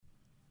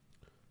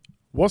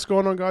What's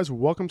going on, guys?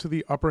 Welcome to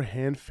the Upper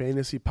Hand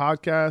Fantasy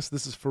Podcast.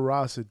 This is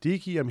Faraz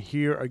Siddiqui. I'm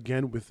here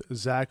again with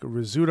Zach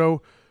Rizzuto.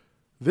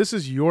 This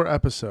is your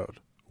episode.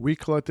 We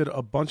collected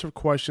a bunch of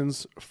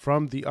questions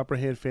from the Upper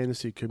Hand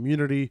Fantasy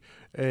community,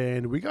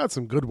 and we got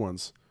some good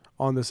ones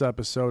on this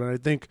episode, and I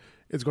think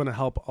it's going to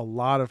help a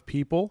lot of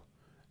people.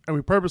 And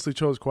we purposely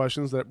chose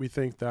questions that we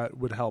think that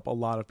would help a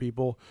lot of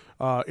people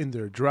in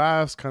their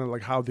drafts, kind of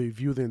like how they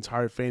view the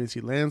entire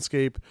fantasy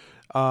landscape,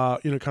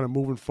 kind of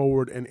moving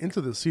forward and into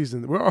the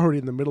season. We're already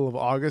in the middle of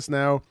August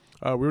now.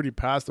 We already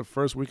passed the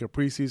first week of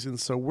preseason,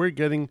 so we're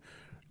getting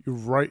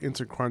right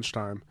into crunch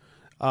time.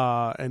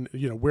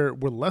 We're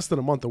less than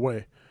a month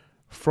away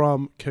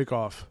from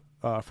kickoff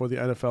for the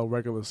NFL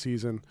regular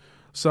season.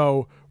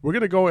 So we're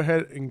going to go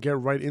ahead and get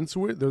right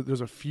into it. There's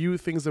a few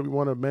things that we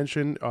want to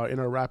mention in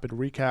our rapid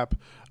recap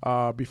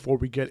before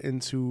we get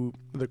into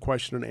the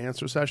question and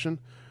answer session.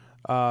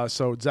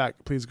 So,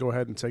 Zach, please go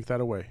ahead and take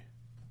that away.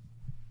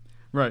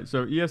 Right,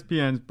 so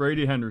ESPN's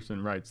Brady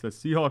Henderson writes that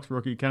Seahawks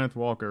rookie Kenneth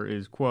Walker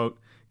is, quote,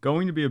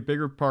 going to be a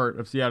bigger part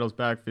of Seattle's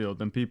backfield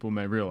than people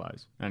may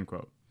realize, end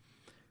quote.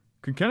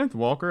 Could Kenneth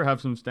Walker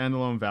have some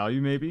standalone value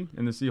maybe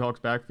in the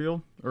Seahawks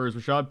backfield, or is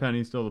Rashad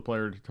Penny still the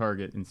player to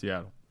target in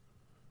Seattle?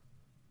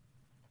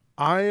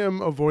 I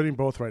am avoiding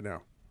both right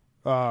now.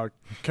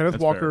 Kenneth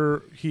That's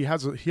Walker, fair. He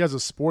has a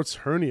sports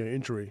hernia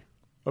injury,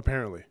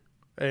 apparently,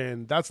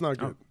 and that's not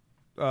good.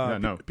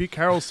 No. Pete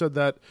Carroll said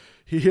that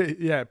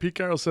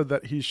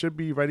he should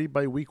be ready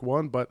by week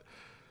 1, but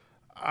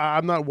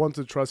I'm not one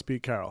to trust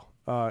Pete Carroll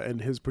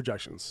and his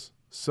projections.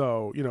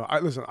 So,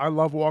 I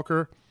love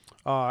Walker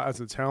as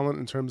a talent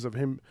in terms of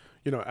him,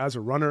 as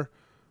a runner,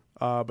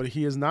 but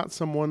he is not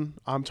someone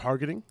I'm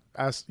targeting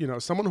as,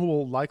 someone who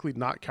will likely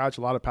not catch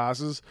a lot of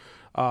passes.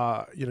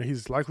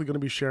 He's likely going to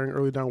be sharing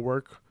early down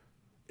work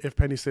if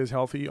Penny stays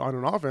healthy on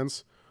an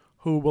offense,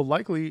 who will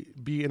likely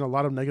be in a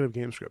lot of negative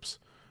game scripts.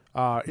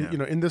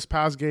 In this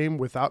past game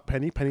without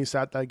Penny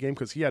sat that game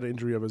because he had an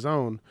injury of his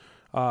own.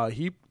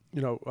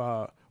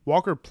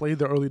 Walker played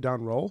the early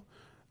down role,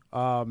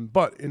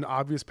 but in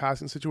obvious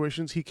passing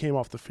situations, he came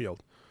off the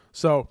field.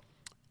 So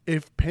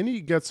if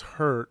Penny gets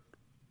hurt,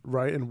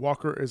 right, and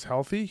Walker is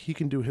healthy, he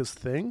can do his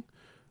thing.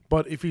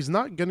 But if he's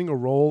not getting a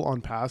role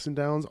on passing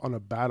downs on a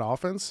bad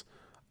offense,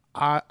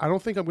 I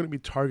don't think I'm going to be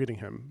targeting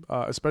him,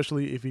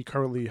 especially if he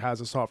currently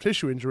has a soft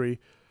tissue injury.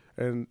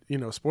 And,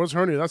 sports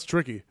hernia, that's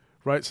tricky,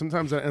 right?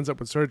 Sometimes that ends up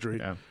with surgery.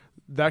 Yeah.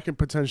 That can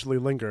potentially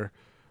linger.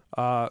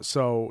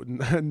 So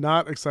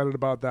not excited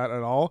about that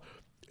at all.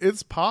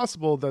 It's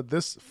possible that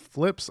this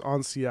flips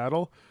on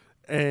Seattle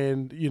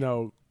and,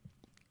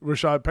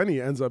 Rashad Penny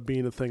ends up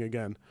being a thing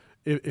again.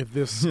 If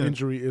this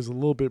injury is a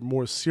little bit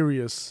more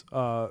serious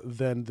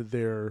than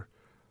they're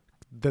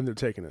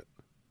taking it.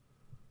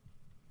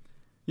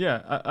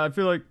 Yeah, I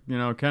feel like,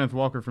 Kenneth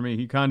Walker, for me,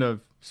 he kind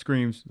of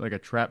screams like a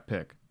trap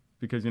pick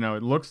because, it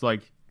looks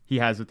like he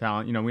has the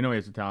talent. We know he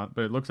has the talent,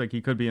 but it looks like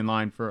he could be in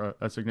line for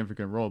a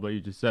significant role. But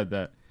you just said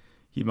that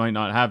he might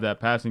not have that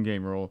passing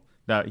game role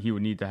that he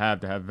would need to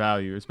have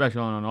value,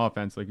 especially on an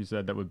offense, like you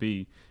said, that would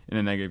be in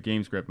a negative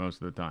game script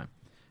most of the time.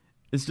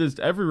 It's just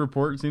every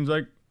report seems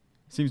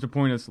to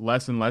point us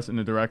less and less in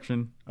the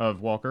direction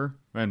of Walker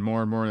and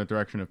more in the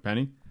direction of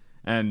Penny.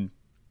 And,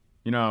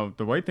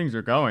 the way things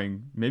are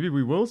going, maybe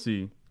we will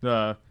see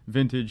the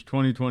vintage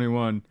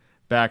 2021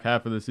 back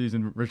half of the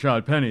season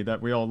Rashad Penny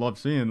that we all loved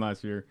seeing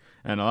last year.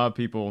 And a lot of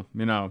people,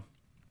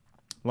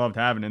 loved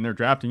having, and they're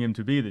drafting him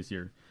to be this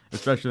year,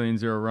 especially in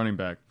zero running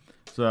back.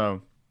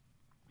 So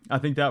I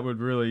think that would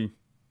be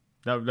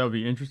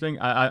interesting.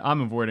 I'm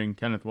avoiding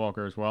Kenneth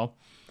Walker as well.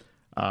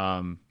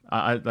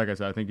 Like I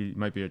said, I think he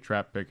might be a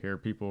trap pick here.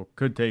 People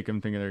could take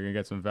him thinking they're going to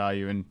get some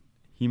value, and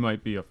he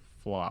might be a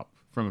flop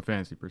from a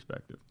fantasy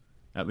perspective,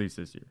 at least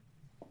this year.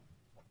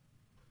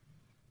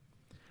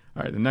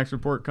 All right, the next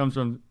report comes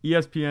from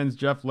ESPN's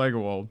Jeff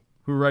Legowald,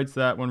 who writes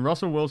that when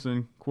Russell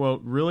Wilson,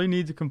 quote, really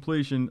needs a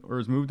completion or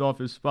is moved off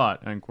his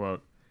spot, end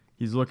quote,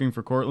 he's looking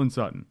for Courtland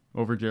Sutton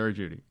over Jerry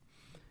Jeudy.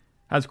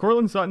 Has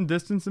Courtland Sutton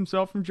distanced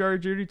himself from Jerry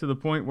Jeudy to the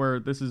point where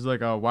this is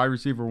like a wide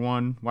receiver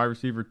 1, wide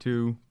receiver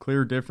 2,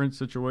 clear difference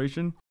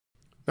situation?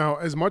 Now,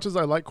 as much as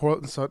I like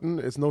Courtland Sutton,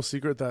 it's no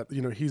secret that,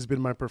 he's been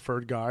my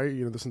preferred guy,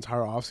 this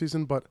entire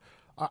offseason. But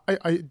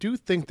I do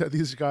think that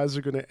these guys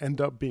are going to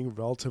end up being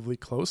relatively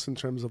close in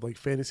terms of like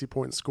fantasy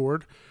points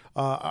scored.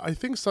 I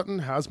think Sutton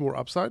has more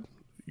upside,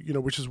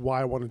 which is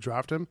why I want to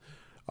draft him.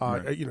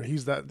 Right.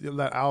 He's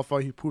that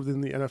alpha. He proved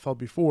in the NFL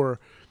before.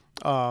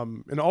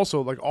 And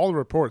also, like all the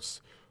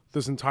reports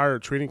this entire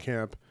training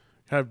camp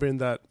have been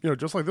that,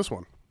 just like this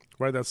one,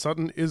 right, that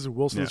Sutton is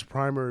Wilson's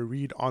primary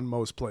read on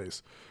most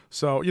plays.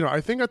 So,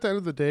 I think at the end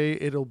of the day,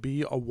 it'll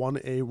be a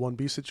 1A,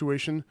 1B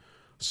situation.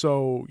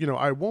 So,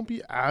 I won't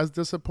be as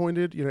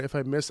disappointed, if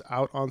I miss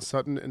out on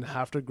Sutton and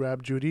have to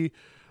grab Jeudy.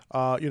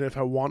 If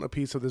I want a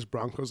piece of this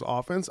Broncos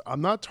offense,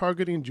 I'm not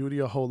targeting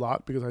Jeudy a whole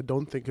lot because I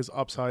don't think his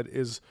upside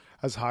is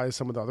as high as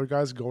some of the other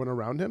guys going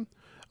around him.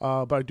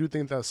 But I do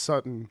think that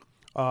Sutton,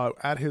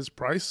 at his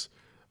price,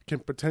 can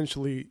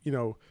potentially,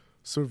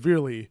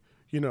 severely,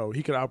 he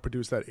could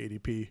outproduce that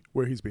ADP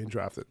where he's being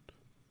drafted.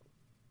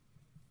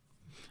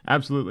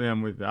 Absolutely,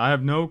 I'm with you. I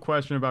have no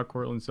question about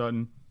Cortland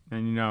Sutton,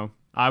 and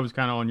I was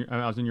kind of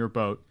I was in your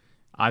boat.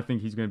 I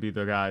think he's going to be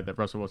the guy that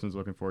Russell Wilson's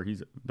looking for.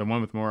 He's the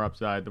one with more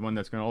upside, the one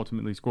that's going to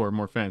ultimately score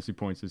more fantasy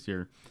points this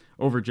year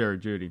over Jerry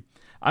Jeudy.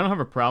 I don't have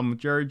a problem with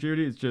Jerry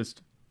Jeudy. It's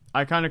just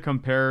I kind of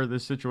compare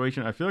this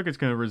situation. I feel like it's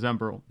going to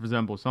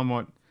resemble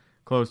somewhat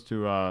close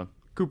to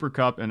Cooper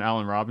Kupp and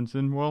Allen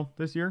Robinson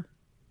this year.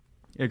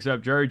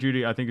 Except Jerry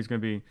Jeudy, I think, is going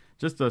to be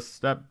just a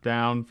step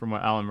down from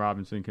what Allen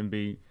Robinson can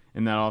be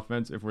in that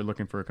offense if we're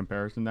looking for a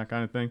comparison, that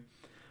kind of thing.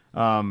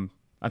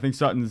 I think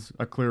Sutton's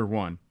a clear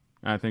one.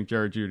 And I think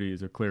Jerry Jeudy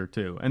is a clear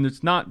two. And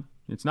it's not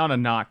a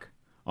knock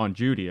on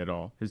Jeudy at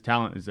all. His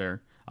talent is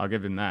there. I'll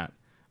give him that.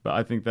 But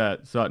I think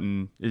that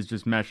Sutton is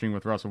just meshing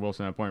with Russell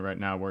Wilson at a point right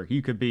now where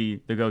he could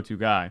be the go-to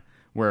guy,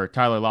 where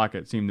Tyler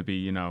Lockett seemed to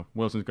be,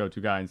 Wilson's go-to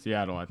guy in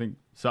Seattle. I think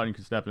Sutton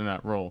could step in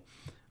that role,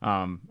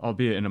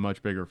 albeit in a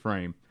much bigger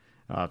frame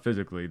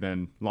physically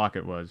than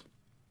Lockett was.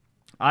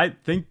 I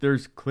think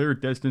there's clear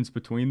distance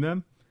between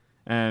them,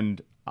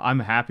 and I'm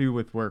happy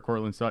with where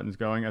Cortland Sutton's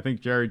going. I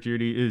think Jerry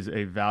Jeudy is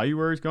a value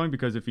where he's going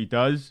because if he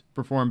does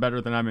perform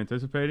better than I'm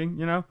anticipating,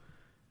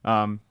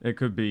 it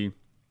could be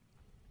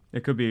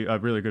a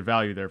really good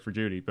value there for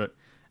Jeudy. But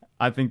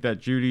I think that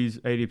Judy's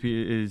ADP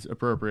is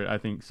appropriate. I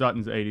think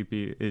Sutton's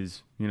ADP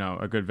is,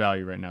 a good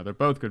value right now. They're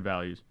both good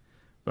values,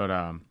 but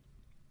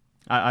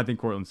I think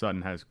Cortland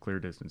Sutton has clear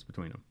distance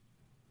between them.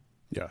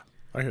 Yeah,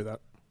 I hear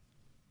that.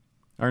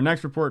 Our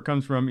next report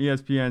comes from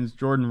ESPN's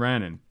Jordan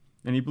Rannon,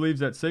 and he believes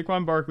that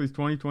Saquon Barkley's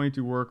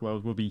 2022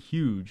 workload will be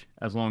huge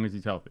as long as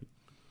he's healthy.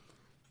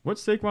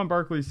 What's Saquon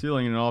Barkley's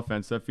ceiling in an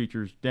offense that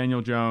features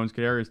Daniel Jones,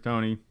 Kadarius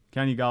Toney,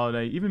 Kenny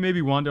Golladay, even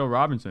maybe Wan'Dale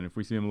Robinson if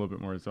we see him a little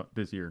bit more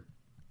this year?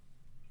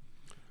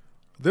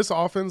 This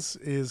offense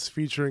is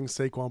featuring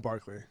Saquon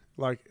Barkley.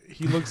 Like,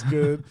 he looks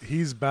good.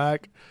 He's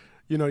back.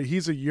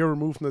 He's a year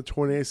removed from the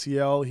torn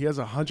ACL. He has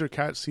a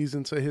 100-catch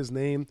season to his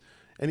name.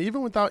 And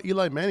even without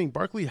Eli Manning,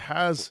 Barkley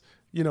has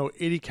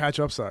 80 catch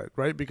upside,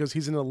 right? Because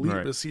he's an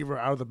elite receiver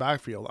out of the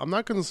backfield. I'm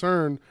not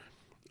concerned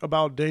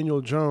about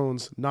Daniel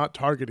Jones not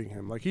targeting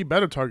him. Like, he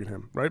better target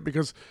him, right?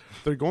 Because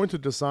they're going to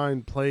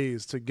design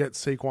plays to get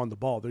Saquon the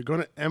ball. They're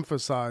going to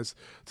emphasize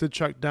to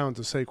check down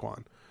to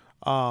Saquon.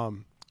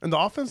 And the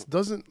offense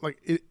doesn't, like,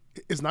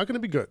 it's not going to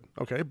be good,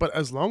 okay? But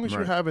as long as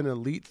you have an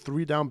elite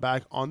 3-down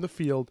back on the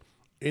field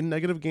in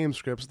negative game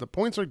scripts, the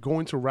points are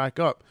going to rack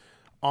up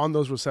on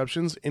those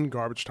receptions in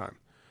garbage time.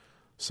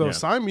 So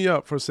sign me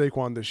up for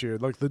Saquon this year.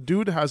 Like, the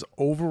dude has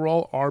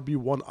overall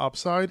RB1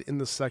 upside in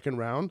the second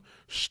round,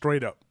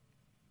 straight up.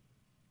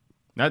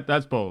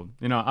 That's bold.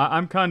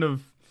 I'm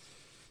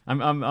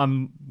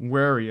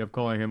wary of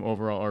calling him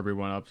overall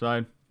RB1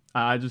 upside.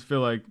 I just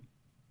feel like,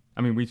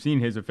 we've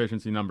seen his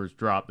efficiency numbers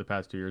drop the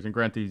past 2 years, and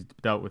granted, he's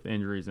dealt with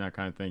injuries and that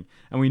kind of thing,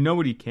 and we know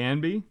what he can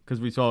be because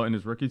we saw it in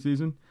his rookie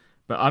season.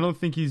 But I don't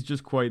think he's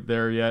just quite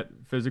there yet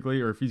physically,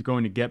 or if he's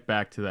going to get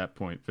back to that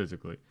point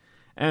physically.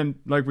 And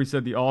like we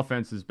said, the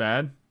offense is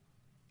bad.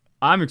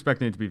 I'm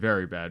expecting it to be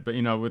very bad. But,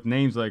 with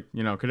names like,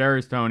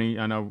 Kadarius Toney,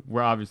 I know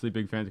we're obviously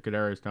big fans of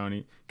Kadarius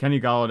Toney.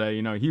 Kenny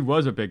Golladay, he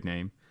was a big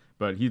name,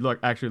 but he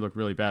actually looked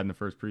really bad in the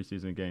first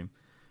preseason game.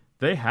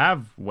 They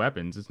have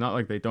weapons. It's not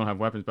like they don't have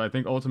weapons, but I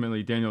think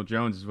ultimately Daniel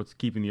Jones is what's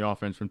keeping the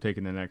offense from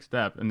taking the next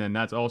step. And then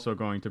that's also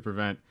going to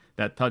prevent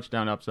that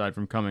touchdown upside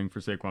from coming for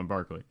Saquon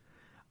Barkley.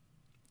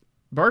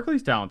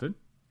 Barkley's talented.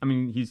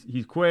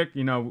 He's quick.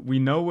 We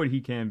know what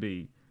he can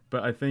be.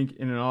 But I think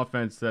in an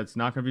offense that's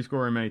not going to be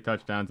scoring many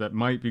touchdowns, that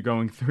might be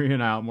going 3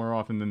 and out more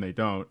often than they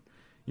don't,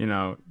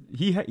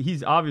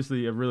 he's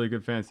obviously a really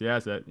good fantasy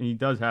asset, and he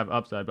does have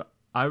upside, but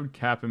I would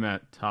cap him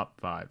at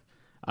top 5.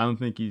 I don't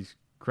think he's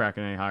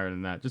cracking any higher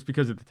than that, just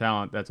because of the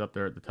talent that's up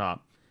there at the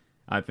top.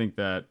 I think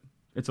that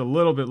it's a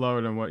little bit lower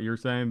than what you're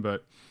saying,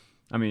 but,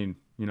 you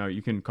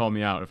can call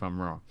me out if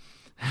I'm wrong.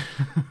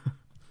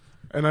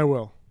 And I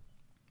will.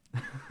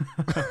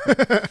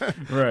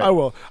 Right. I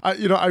will.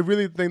 I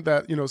really think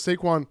that,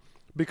 Saquon,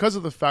 because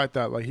of the fact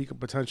that, like, he could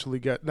potentially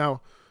get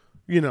now,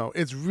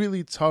 it's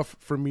really tough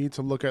for me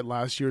to look at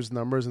last year's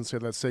numbers and say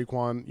that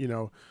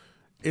Saquon,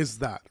 is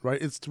that,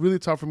 right? It's really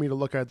tough for me to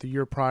look at the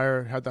year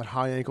prior, had that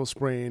high ankle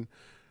sprain.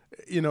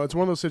 It's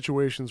one of those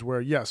situations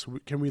where, yes,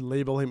 can we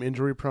label him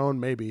injury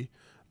prone? Maybe,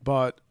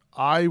 but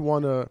I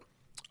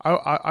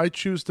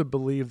choose to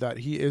believe that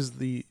he is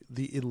the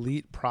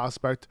elite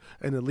prospect,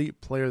 an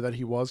elite player that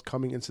he was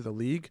coming into the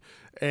league.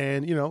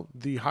 And,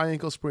 the high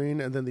ankle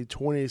sprain and then the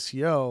torn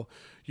ACL,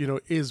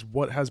 is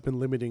what has been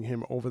limiting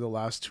him over the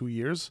last 2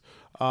 years.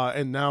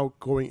 And now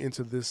going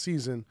into this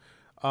season,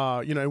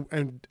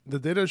 and the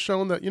data has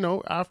shown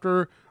that,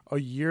 after a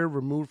year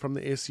removed from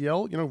the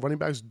ACL, running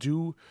backs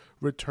do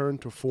return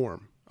to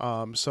form.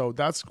 So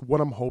that's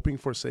what I'm hoping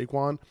for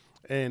Saquon.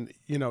 And,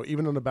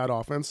 even on a bad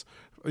offense,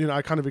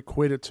 I kind of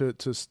equate it to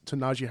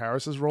Najee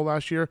Harris's role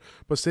last year,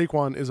 but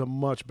Saquon is a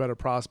much better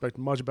prospect,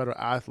 much better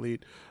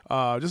athlete,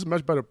 just a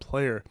much better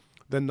player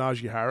than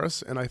Najee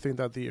Harris, and I think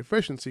that the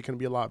efficiency can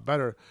be a lot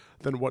better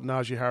than what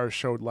Najee Harris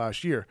showed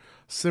last year.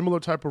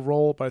 Similar type of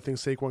role, but I think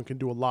Saquon can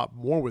do a lot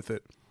more with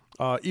it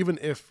even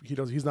if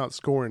he's not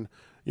scoring,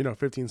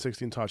 15,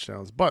 16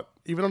 touchdowns. But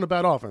even on a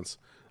bad offense,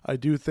 I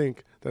do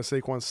think that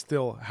Saquon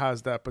still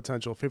has that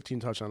potential 15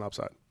 touchdown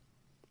upside.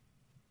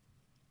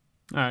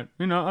 All right,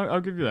 I'll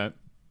give you that.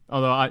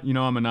 Although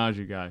I'm a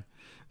Najee guy,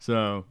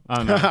 so I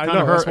don't know. I know.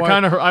 I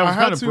was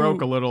kind of to...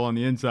 broke a little on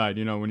the inside,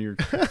 when you're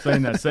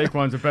saying that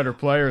Saquon's a better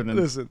player than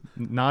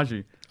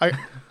Najee. I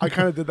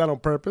kind of did that on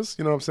purpose.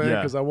 You know what I'm saying?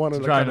 Because I wanted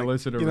to try to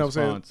elicit a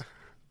response.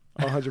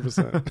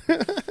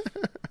 100%.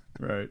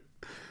 Right.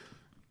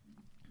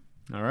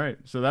 All right.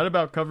 So that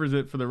about covers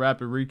it for the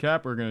rapid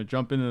recap. We're going to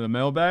jump into the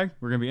mailbag.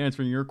 We're going to be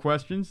answering your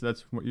questions.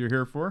 That's what you're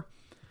here for.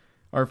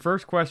 Our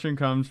first question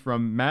comes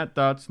from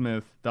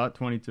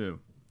Matt.Smith.22,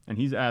 and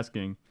he's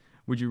asking,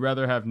 would you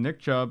rather have Nick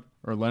Chubb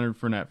or Leonard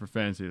Fournette for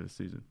fantasy this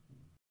season?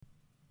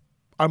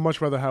 I'd much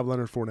rather have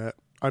Leonard Fournette.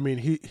 I mean,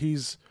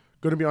 he's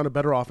going to be on a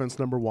better offense,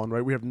 number one,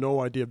 right? We have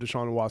no idea if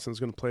Deshaun Watson is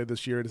going to play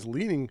this year. It is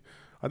leaning,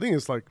 I think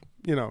it's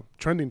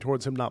trending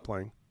towards him not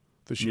playing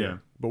this year. Yeah.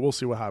 But we'll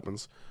see what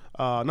happens.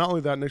 Not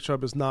only that, Nick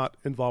Chubb is not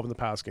involved in the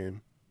pass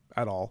game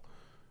at all.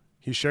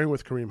 He's sharing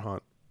with Kareem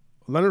Hunt.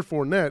 Leonard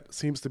Fournette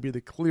seems to be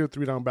the clear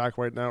three-down back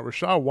right now.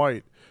 Rachaad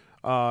White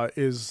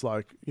is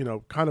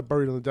kind of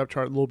buried on the depth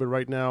chart a little bit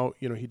right now.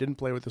 He didn't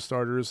play with the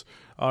starters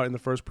in the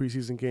first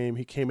preseason game.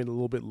 He came in a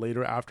little bit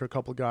later after a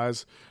couple of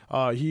guys.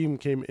 He even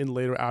came in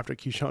later after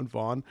Keyshawn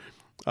Vaughn.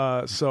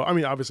 So, I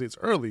mean, obviously it's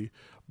early,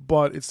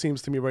 but it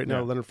seems to me right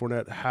now Leonard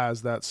Fournette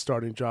has that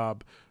starting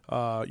job.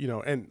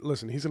 And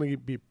listen, he's going to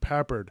be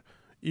peppered.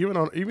 Even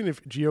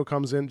if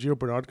Gio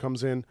Bernard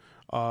comes in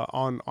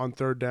on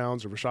third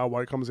downs, or Rachaad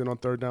White comes in on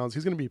third downs,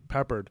 he's going to be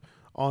peppered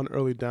on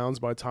early downs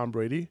by Tom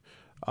Brady.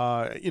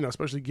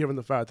 Especially given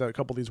the fact that a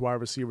couple of these wide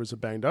receivers are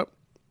banged up.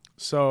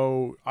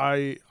 So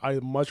I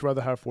much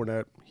rather have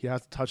Fournette. He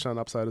has the touchdown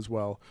upside as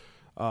well.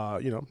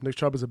 Nick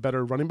Chubb is a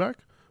better running back,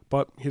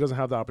 but he doesn't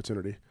have the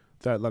opportunity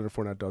that Leonard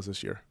Fournette does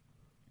this year.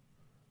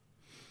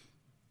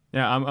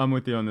 Yeah, I'm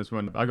with you on this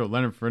one. I go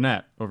Leonard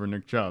Fournette over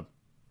Nick Chubb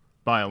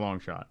by a long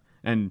shot.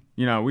 And,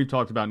 we've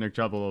talked about Nick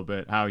Chubb a little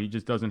bit, how he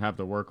just doesn't have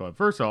the workload.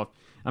 First off,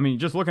 I mean,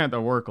 just looking at the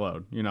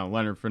workload,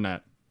 Leonard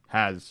Fournette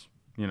has,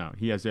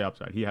 he has the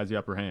upside. He has the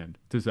upper hand,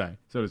 to say,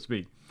 so to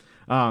speak.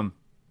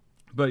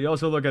 But you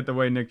also look at the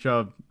way Nick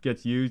Chubb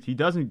gets used. He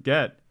doesn't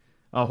get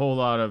a whole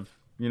lot of,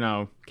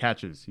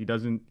 catches. He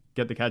doesn't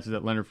get the catches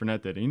that Leonard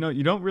Fournette did. And,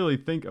 you don't really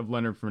think of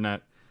Leonard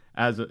Fournette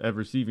as a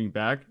receiving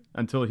back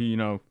until he,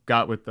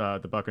 got with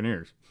the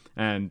Buccaneers.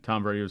 And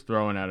Tom Brady was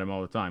throwing at him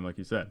all the time, like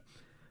you said.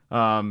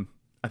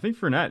 I think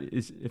Fournette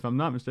is, if I'm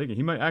not mistaken,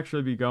 he might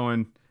actually be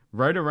going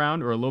right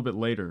around or a little bit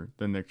later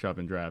than Nick Chubb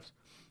in drafts.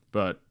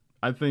 But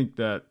I think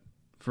that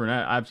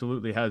Fournette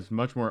absolutely has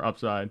much more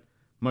upside,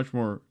 a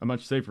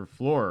much safer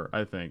floor,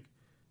 I think,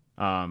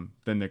 than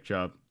Nick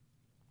Chubb.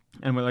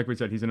 And like we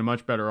said, he's in a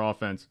much better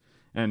offense.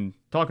 And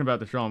talking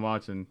about Deshaun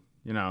Watson,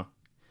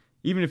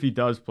 even if he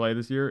does play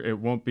this year, it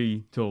won't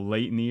be till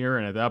late in the year.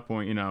 And at that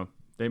point,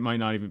 they might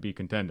not even be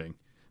contending,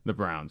 the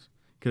Browns.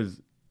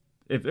 Because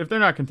if they're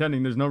not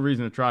contending, there's no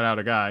reason to trot out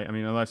a guy. I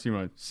mean, unless you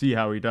want to see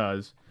how he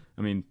does.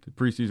 I mean, the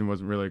preseason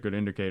wasn't really a good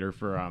indicator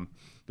for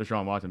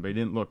Deshaun Watson, but he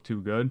didn't look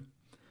too good.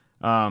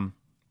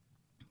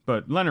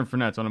 But Leonard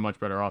Fournette's on a much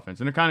better offense.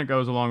 And it kind of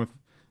goes along with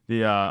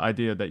the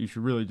idea that you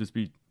should really just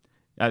be,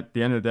 at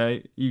the end of the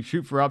day, you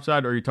shoot for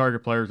upside or you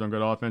target players on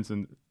good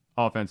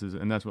offenses,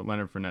 and that's what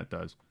Leonard Fournette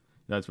does.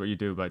 That's what you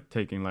do by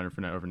taking Leonard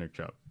Fournette over Nick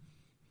Chubb.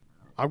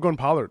 I'm going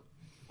Pollard.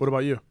 What about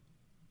you?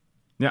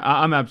 Yeah,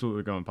 I'm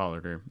absolutely going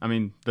Pollard here. I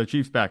mean, the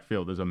Chiefs'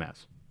 backfield is a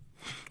mess.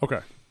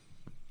 Okay.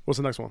 What's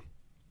the next one?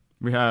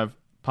 We have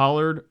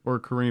Pollard or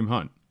Kareem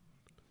Hunt.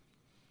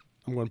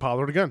 I'm going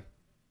Pollard again.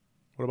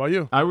 What about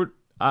you?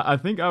 I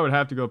think I would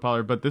have to go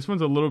Pollard, but this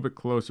one's a little bit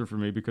closer for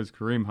me because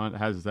Kareem Hunt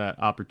has that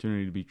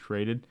opportunity to be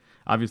traded.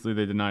 Obviously,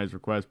 they denied his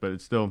request, but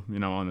it's still,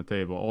 on the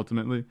table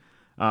ultimately.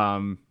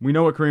 We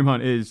know what Kareem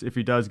Hunt is if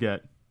he does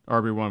get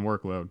RB1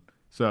 workload.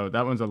 So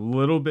that one's a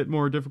little bit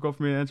more difficult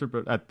for me to answer,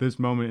 but at this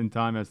moment in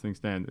time, as things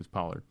stand, it's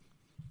Pollard.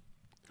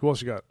 Who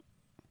else you got?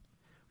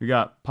 We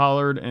got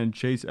Pollard and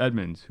Chase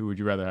Edmonds. Who would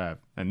you rather have?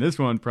 And this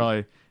one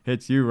probably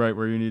hits you right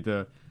where you need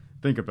to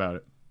think about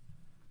it.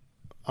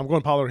 I'm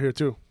going Pollard here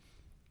too.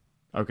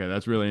 Okay,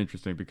 that's really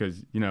interesting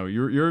because,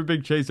 you're a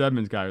big Chase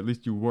Edmonds guy, or at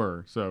least you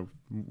were. So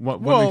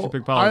what makes you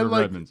pick Pollard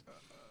over Edmonds?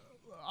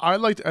 I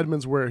liked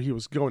Edmonds where he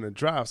was going in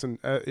drafts,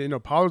 and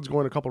Pollard's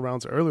going a couple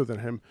rounds earlier than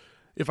him.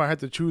 If I had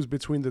to choose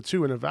between the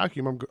two in a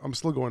vacuum, I'm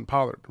still going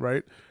Pollard,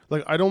 right?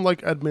 Like, I don't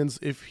like Edmonds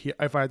if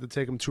I had to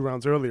take him 2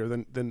 rounds earlier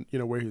than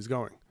where he's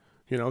going,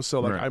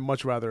 So right. I'd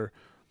much rather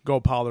go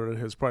Pollard at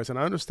his price, and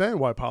I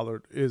understand why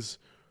Pollard is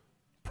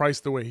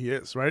priced the way he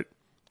is, right?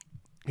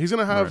 He's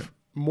going to have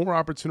more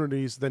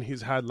opportunities than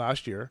he's had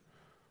last year,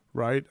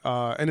 right?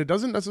 And it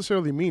doesn't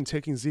necessarily mean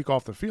taking Zeke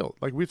off the field.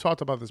 Like, we've talked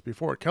about this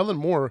before. Kellen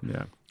Moore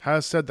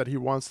has said that he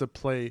wants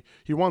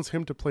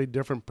him to play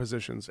different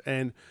positions,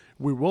 and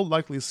we will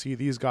likely see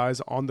these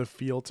guys on the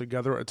field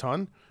together a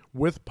ton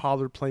with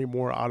Pollard playing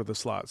more out of the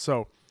slot.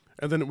 So,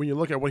 and then when you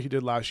look at what he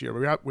did last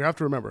year, we have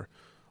to remember,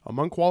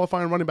 among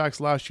qualifying running backs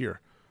last year,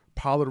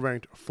 Pollard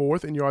ranked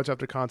 4th in yards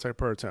after contact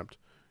per attempt.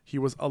 He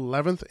was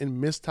 11th in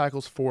missed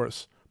tackles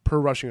force per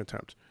rushing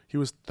attempt. He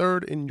was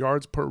 3rd in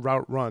yards per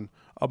route run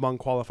among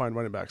qualifying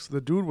running backs.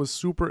 The dude was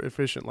super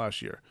efficient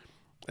last year.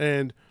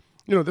 And,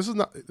 this is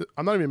not,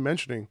 I'm not even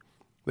mentioning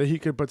that he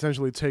could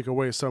potentially take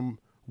away some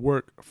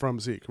work from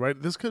Zeke,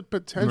 right? This could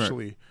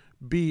potentially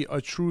be a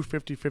true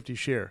 50-50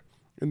 share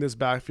in this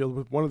backfield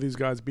with one of these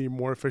guys being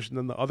more efficient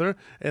than the other.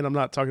 And I'm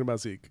not talking about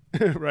Zeke,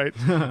 right?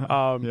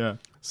 Yeah.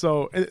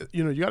 So,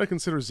 you got to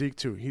consider Zeke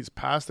too. He's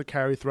past the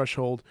carry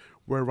threshold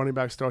where running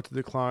backs start to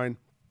decline.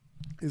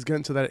 He's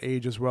getting to that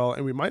age as well.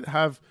 And we might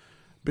have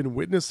been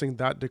witnessing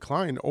that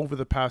decline over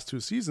the past 2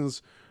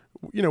 seasons,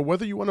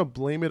 whether you want to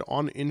blame it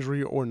on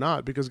injury or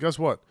not, because guess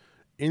what?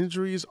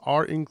 Injuries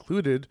are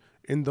included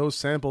in those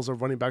samples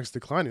of running backs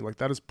declining. Like,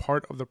 that is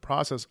part of the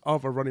process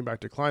of a running back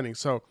declining.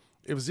 So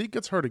if Zeke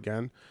gets hurt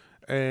again,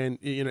 and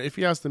if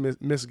he has to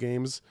miss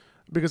games,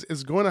 because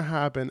it's going to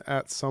happen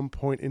at some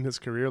point in his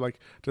career, like,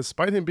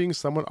 despite him being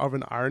somewhat of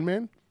an Iron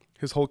Man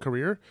his whole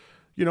career,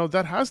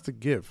 that has to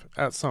give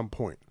at some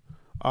point.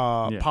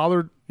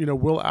 Pollard,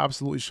 will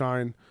absolutely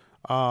shine.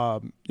 I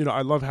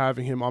love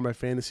having him on my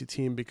fantasy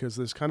team because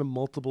there's kind of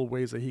multiple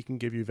ways that he can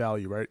give you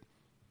value, right?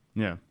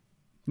 Yeah.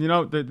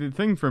 The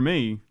thing for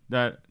me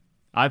that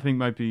I think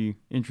might be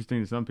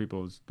interesting to some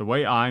people is the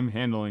way I'm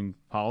handling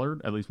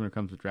Pollard, at least when it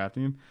comes to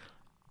drafting him.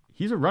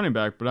 He's a running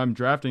back, but I'm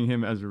drafting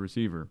him as a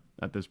receiver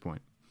at this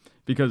point.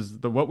 Because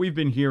what we've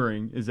been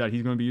hearing is that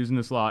he's going to be using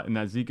the slot and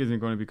that Zeke isn't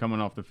going to be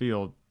coming off the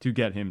field to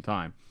get him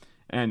time.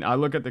 And I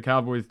look at the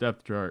Cowboys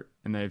depth chart,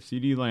 and they have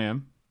CeeDee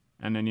Lamb,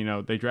 and then,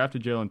 they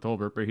drafted Jalen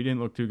Tolbert, but he didn't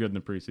look too good in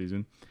the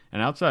preseason.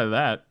 And outside of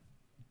that,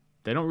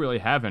 they don't really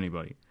have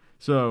anybody.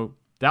 So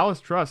Dallas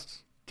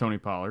trusts Tony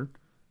Pollard,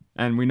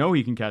 and we know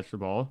he can catch the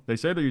ball. They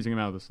say they're using him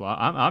out of the slot.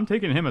 I'm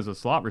taking him as a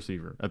slot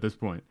receiver at this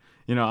point.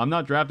 I'm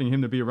not drafting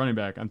him to be a running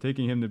back. I'm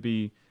taking him to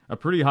be a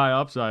pretty high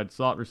upside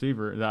slot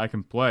receiver that I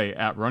can play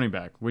at running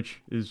back,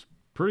 which is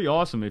pretty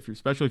awesome,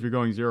 especially if you're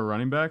going 0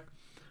 running back.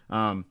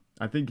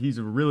 I think he's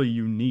a really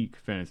unique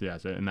fantasy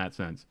asset in that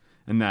sense,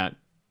 and that,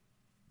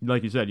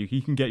 like you said, he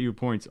can get you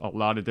points a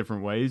lot of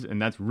different ways, and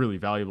that's really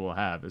valuable to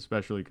have,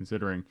 especially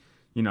considering,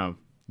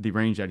 the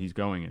range that he's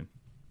going in.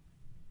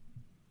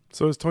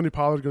 So is Tony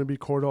Pollard going to be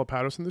Cordell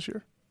Patterson this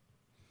year?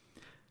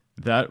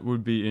 That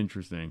would be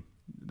interesting.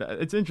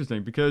 It's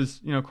interesting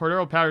because,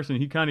 Cordell Patterson,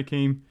 he kind of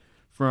came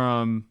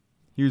from,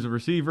 he was a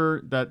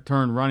receiver that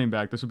turned running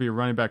back. This would be a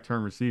running back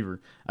turned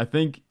receiver. I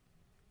think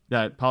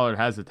that Pollard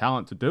has the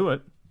talent to do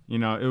it. It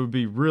would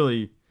be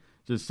really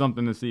just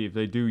something to see if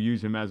they do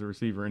use him as a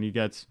receiver and he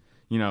gets,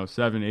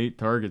 7, 8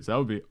 targets. That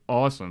would be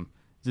awesome.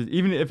 Just,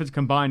 even if it's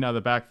combined out of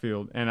the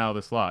backfield and out of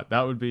the slot,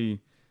 that would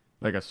be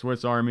like a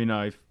Swiss Army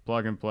knife,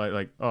 plug and play.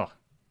 Like,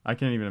 I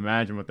can't even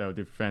imagine what that would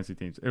do for fantasy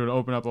teams. It would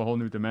open up a whole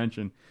new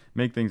dimension,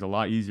 make things a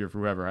lot easier for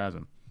whoever has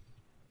them.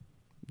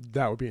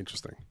 That would be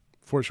interesting,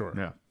 for sure.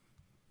 Yeah.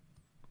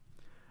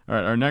 All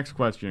right, our next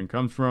question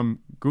comes from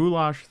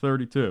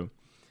Goulash32,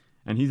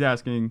 and he's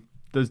asking,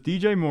 does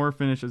DJ Moore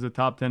finish as a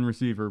top 10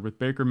 receiver with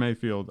Baker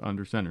Mayfield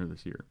under center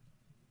this year?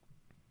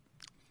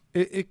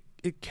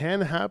 It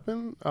can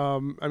happen.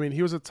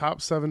 He was a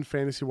top 7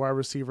 fantasy wide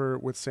receiver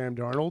with Sam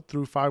Darnold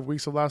through 5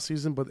 weeks of last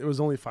season, but it was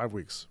only 5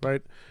 weeks,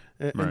 right?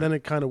 And then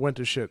it kind of went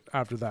to shit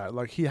after that.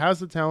 Like, he has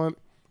the talent,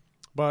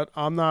 but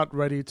I'm not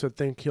ready to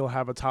think he'll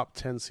have a top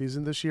 10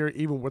 season this year,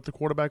 even with the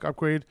quarterback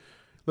upgrade.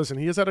 Listen,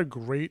 he has had a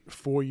great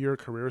 4-year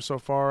career so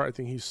far. I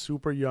think he's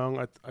super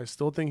young. I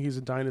still think he's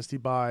a dynasty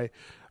buy.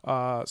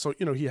 So,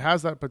 he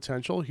has that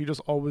potential. He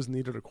just always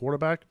needed a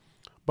quarterback.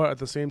 But at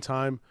the same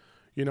time,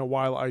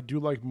 while I do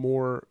like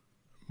more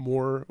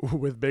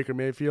with Baker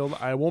Mayfield,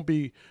 I won't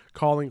be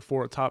calling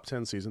for a top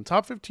 10 season.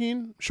 Top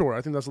 15, sure.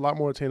 I think that's a lot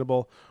more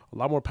attainable, a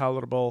lot more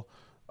palatable.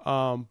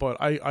 But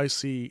I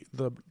see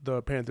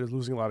the Panthers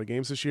losing a lot of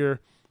games this year,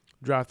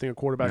 drafting a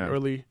quarterback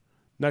early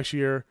next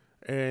year,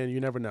 and you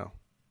never know.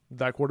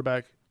 That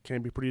quarterback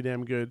can be pretty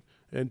damn good,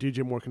 and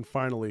DJ Moore can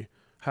finally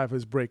have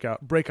his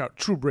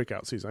true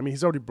breakout season.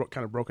 He's already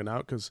kind of broken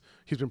out because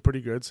he's been pretty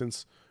good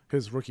since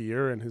his rookie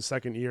year, and his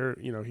second year,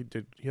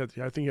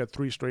 I think he had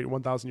 3 straight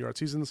 1,000-yard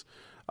seasons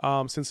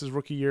since his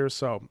rookie year.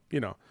 So,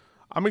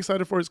 I'm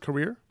excited for his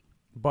career,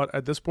 but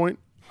at this point,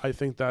 I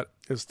think that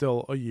is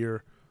still a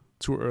year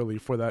too early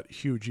for that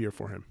huge year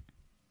for him.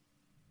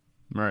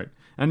 Right.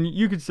 And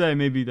you could say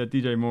maybe that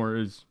DJ Moore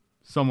is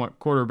somewhat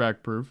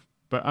quarterback proof,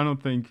 but I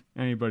don't think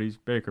anybody's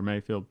Baker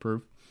Mayfield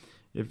proof.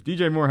 If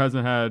DJ Moore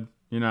hasn't had,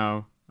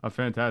 a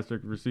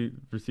fantastic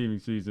receiving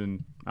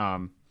season,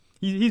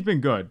 he's been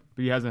good,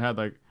 but he hasn't had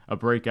like a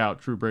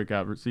true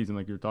breakout season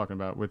like you were talking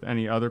about with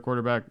any other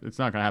quarterback. It's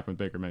not going to happen with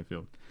Baker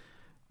Mayfield.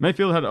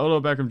 Mayfield had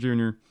Odell Beckham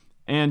Jr.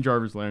 and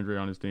Jarvis Landry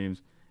on his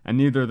teams, and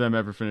neither of them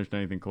ever finished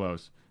anything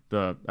close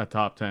to a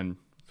top 10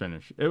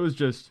 finish. It was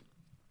just,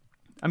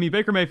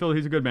 Baker Mayfield,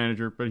 he's a good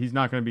manager, but he's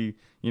not going to be,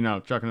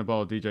 chucking the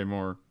ball at DJ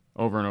Moore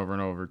over and over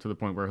and over to the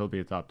point where he'll be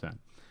a top 10.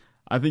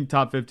 I think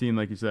top 15,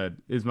 like you said,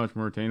 is much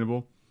more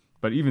attainable.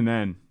 But even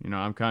then,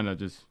 I'm kind of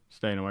just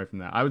staying away from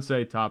that. I would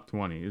say top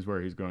 20 is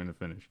where he's going to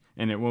finish,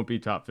 and it won't be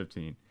top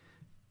 15.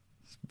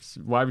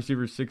 wide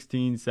receiver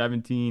 16,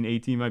 17,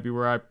 18 might be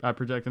where I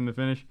project him to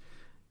finish.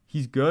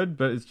 He's good,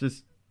 but it's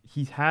just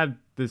he's had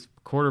this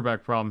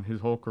quarterback problem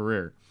his whole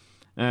career.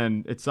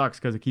 And it sucks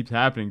because it keeps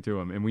happening to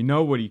him. And we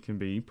know what he can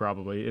be,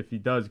 probably, if he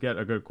does get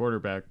a good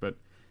quarterback, but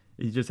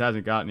he just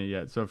hasn't gotten it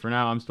yet. So for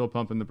now, I'm still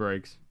pumping the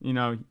brakes. You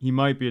know, he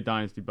might be a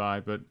dynasty buy,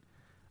 but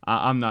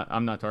I'm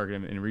not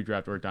targeting him in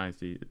redraft or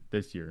dynasty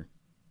this year.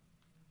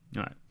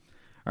 All right.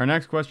 Our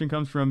next question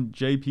comes from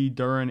JP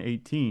Duran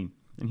 18,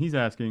 and he's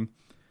asking,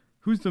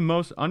 who's the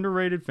most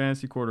underrated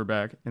fantasy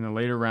quarterback in the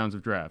later rounds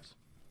of drafts?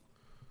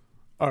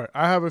 All right,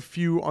 I have a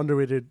few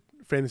underrated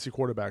fantasy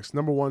quarterbacks.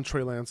 Number one,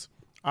 Trey Lance.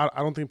 I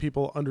don't think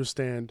people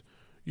understand,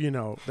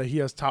 that he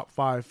has top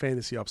 5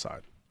 fantasy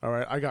upside. All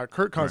right, I got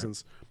Kirk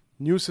Cousins,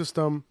 new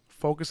system,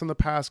 focus on the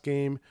pass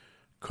game,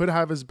 could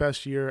have his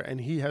best year,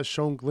 and he has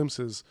shown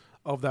glimpses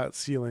of that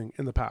ceiling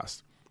in the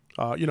past,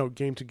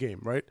 game to game,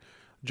 right?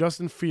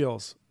 Justin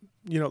Fields,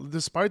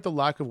 despite the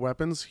lack of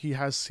weapons, he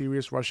has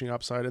serious rushing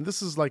upside. And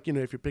this is like,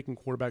 if you're picking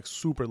quarterbacks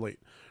super late,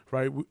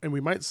 right? And we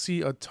might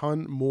see a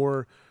ton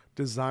more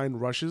design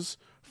rushes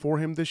for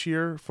him this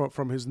year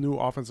from his new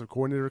offensive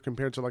coordinator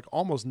compared to like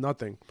almost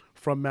nothing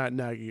from Matt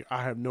Nagy.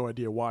 I have no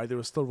idea why. They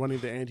were still running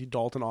the Andy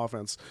Dalton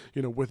offense,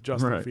 with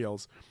Justin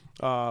Fields.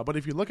 But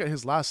if you look at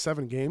his last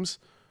 7 games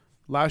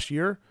last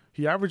year,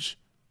 he averaged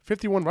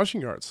 51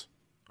 rushing yards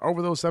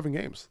over those 7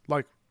 games.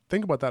 Like,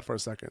 think about that for a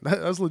second.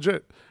 That's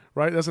legit,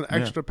 right? That's an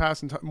extra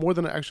pass and more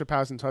than an extra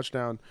pass and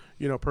touchdown,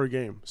 per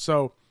game.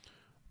 So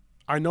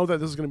I know that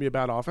this is going to be a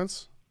bad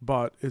offense,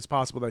 but it's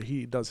possible that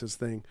he does his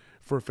thing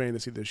for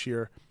fantasy this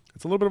year.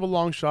 It's a little bit of a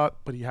long shot,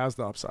 but he has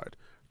the upside.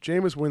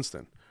 Jameis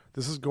Winston.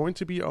 This is going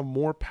to be a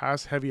more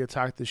pass-heavy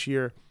attack this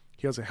year.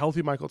 He has a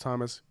healthy Michael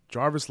Thomas,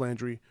 Jarvis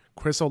Landry,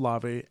 Chris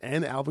Olave,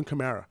 and Alvin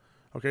Kamara.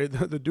 Okay,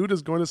 the dude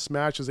is going to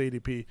smash his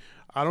ADP.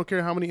 I don't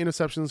care how many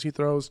interceptions he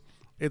throws.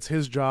 It's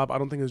his job. I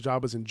don't think his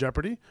job is in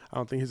jeopardy. I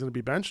don't think he's going to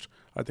be benched.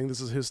 I think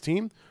this is his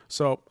team.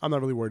 So I'm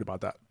not really worried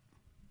about that.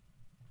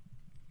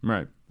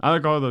 Right. I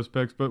like all of those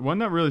picks, but one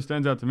that really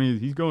stands out to me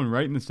is he's going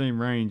right in the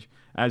same range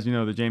as, the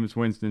Jameis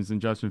Winstons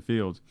and Justin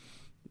Fields.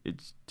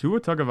 It's Tua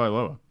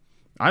Tagovailoa.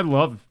 I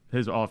love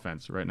his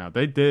offense right now.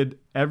 They did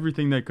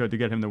everything they could to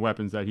get him the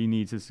weapons that he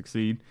needs to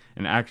succeed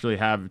and actually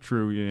have a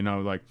true,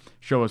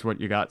 show us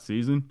what you got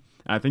season.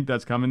 And I think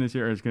that's coming this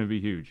year. It's going to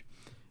be huge.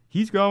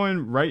 He's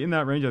going right in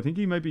that range. I think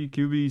he might be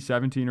QB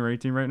 17 or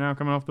 18 right now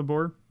coming off the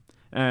board.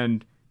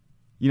 And,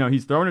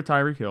 he's throwing to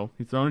Tyreek Hill.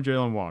 He's throwing to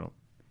Jalen Waddle.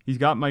 He's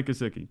got Mike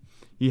Gesicki.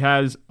 He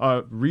has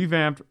a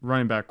revamped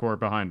running back core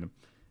behind him.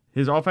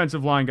 His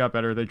offensive line got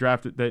better. They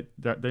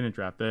didn't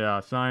draft. They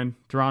signed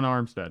Teron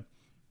Armstead.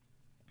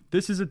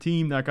 This is a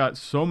team that got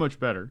so much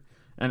better,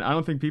 and I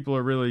don't think people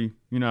are really,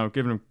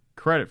 giving him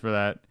credit for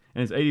that,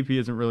 and his ADP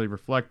isn't really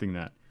reflecting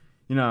that.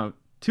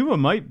 Tua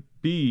might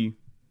be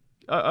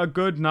a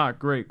good, not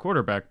great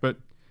quarterback, but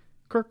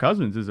Kirk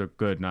Cousins is a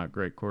good, not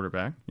great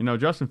quarterback.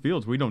 Justin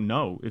Fields, we don't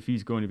know if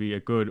he's going to be a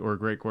good or a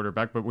great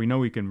quarterback, but we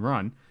know he can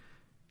run.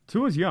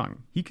 Tua's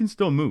young. He can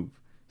still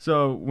move.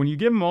 So when you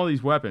give him all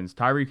these weapons,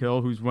 Tyreek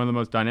Hill, who's one of the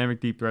most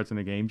dynamic deep threats in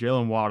the game,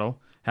 Jalen Waddle,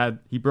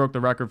 he broke the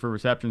record for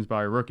receptions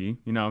by a rookie.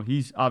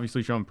 He's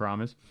obviously shown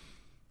promise.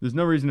 There's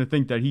no reason to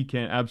think that he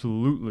can't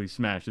absolutely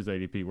smash his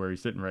ADP where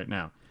he's sitting right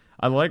now.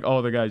 I like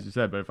all the guys you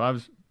said, but if I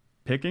was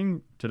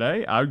picking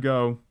today, I would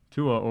go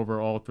Tua over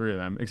all 3 of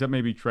them, except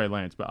maybe Trey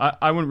Lance. But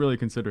I wouldn't really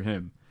consider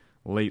him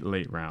late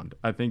round.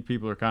 I think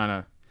people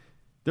are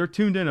they're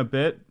tuned in a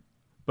bit,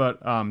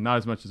 but not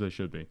as much as they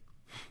should be.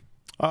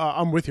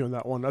 I'm with you on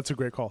that one. That's a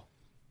great call.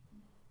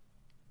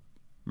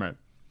 Right.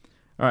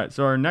 All right,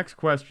 so our next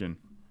question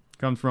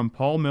comes from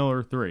Paul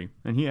Miller 3,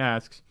 and he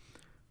asks,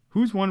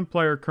 who's one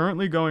player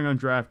currently going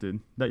undrafted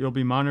that you'll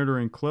be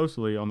monitoring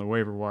closely on the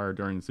waiver wire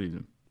during the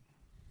season?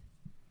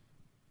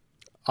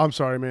 I'm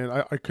sorry, man.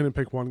 I couldn't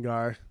pick one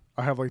guy.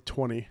 I have like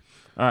 20.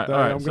 All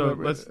right. So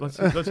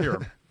let's hear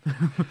them.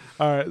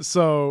 All right.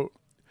 So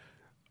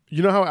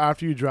you know how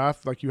after you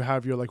draft, like you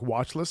have your like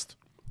watch list,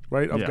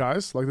 right, of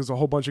guys? Like there's a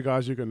whole bunch of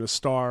guys you're going to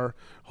star,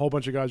 a whole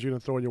bunch of guys you're going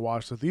to throw in your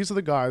watch list. These are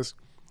the guys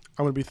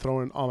I'm going to be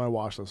throwing on my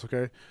watch list,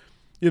 okay?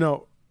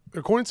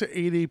 According to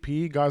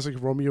ADP, guys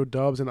like Romeo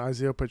Doubs and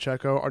Isaiah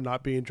Pacheco are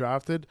not being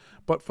drafted.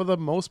 But for the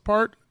most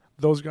part,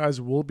 those guys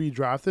will be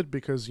drafted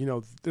because,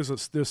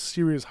 there's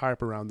serious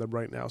hype around them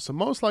right now. So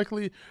most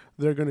likely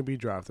they're going to be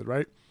drafted,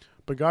 right?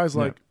 But guys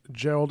like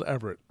Gerald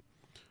Everett,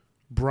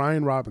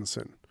 Brian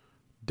Robinson,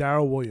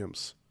 Darrell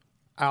Williams,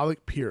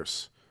 Alec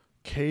Pierce,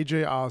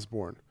 KJ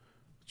Osborne,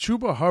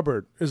 Chuba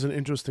Hubbard is an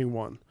interesting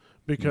one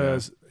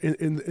because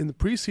in the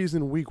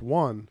preseason week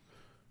 1,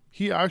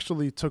 he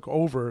actually took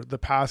over the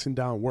passing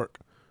down work,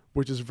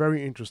 which is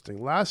very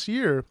interesting. Last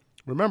year,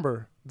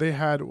 remember, they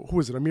had,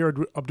 Amir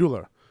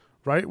Abdullah,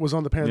 right, was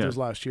on the Panthers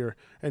last year,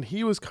 and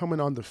he was coming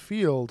on the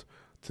field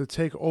to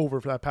take over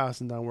for that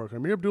passing down work.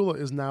 Amir Abdullah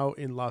is now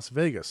in Las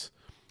Vegas,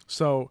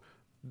 so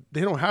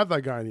they don't have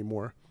that guy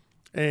anymore.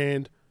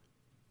 And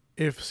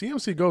if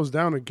CMC goes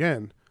down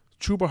again,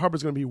 Chuba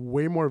Hubbard's going to be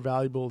way more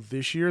valuable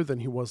this year than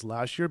he was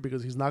last year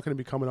because he's not going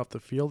to be coming off the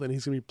field and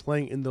he's going to be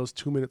playing in those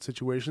 2-minute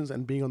situations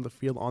and being on the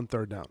field on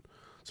third down.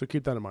 So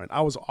keep that in mind.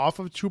 I was off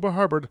of Chuba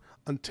Hubbard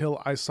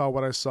until I saw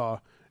what I saw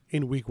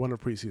in week 1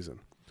 of preseason.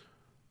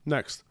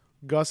 Next,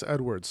 Gus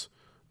Edwards,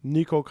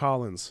 Nico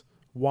Collins,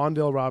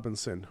 Wan'Dale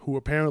Robinson, who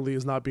apparently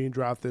is not being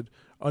drafted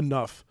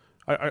enough.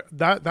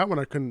 That one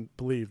I couldn't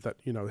believe that,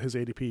 his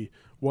ADP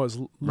was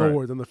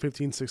lower than the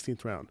 15th,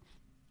 16th round.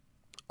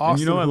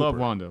 Austin I love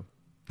Wan'Dale.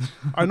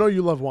 I know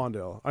you love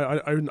Wan'Dale.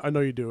 I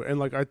know you do. And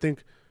like I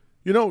think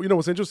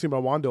what's interesting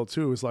about Wan'Dale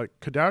too is like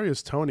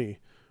Kadarius Toney,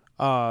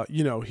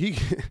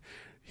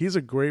 he's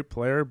a great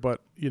player,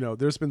 but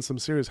there's been some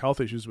serious health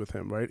issues with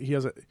him, right? He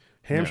has a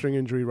hamstring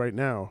injury right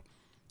now.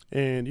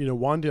 And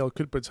Wan'Dale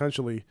could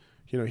potentially,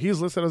 he's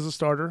listed as a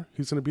starter.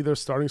 He's going to be their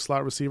starting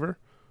slot receiver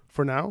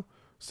for now.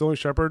 Sterling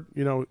Shepard,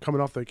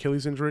 coming off the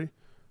Achilles injury.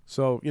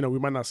 So, we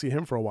might not see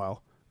him for a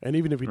while. And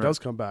even if he does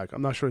come back,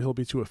 I'm not sure he'll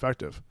be too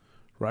effective.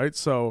 Right?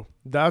 So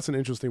that's an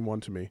interesting one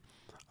to me.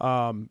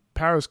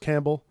 Paris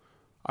Campbell,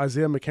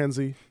 Isaiah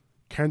McKenzie,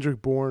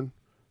 Kendrick Bourne,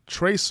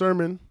 Trey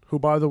Sermon, who,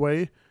 by the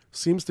way,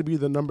 seems to be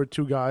the number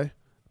 2 guy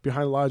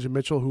behind Elijah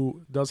Mitchell,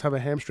 who does have a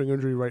hamstring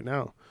injury right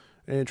now.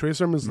 And Trey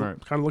Sermon's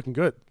kind of looking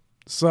good.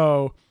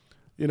 So,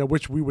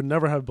 which we would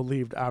never have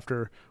believed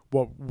after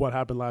what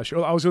happened last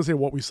year. I was going to say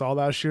what we saw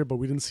last year, but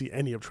we didn't see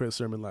any of Trey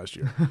Sermon last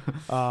year.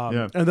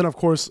 And then, of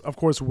course,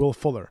 Will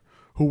Fuller,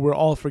 who we're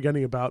all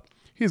forgetting about.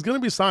 He's going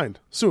to be signed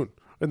soon.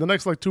 In the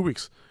next 2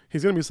 weeks,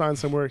 he's going to be signed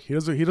somewhere. He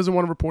doesn't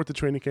want to report to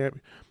training camp.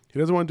 He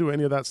doesn't want to do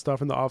any of that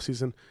stuff in the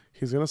offseason.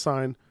 He's going to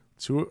sign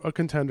to a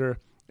contender,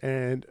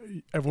 and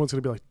everyone's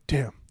going to be like,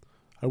 damn,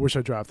 I wish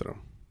I drafted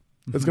him.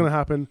 It's going to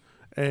happen,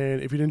 and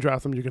if you didn't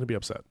draft him, you're going to be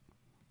upset.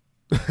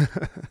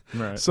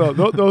 Right. So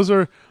those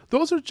are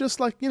just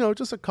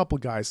just a couple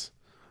guys.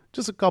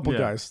 Just a couple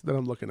guys that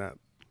I'm looking at.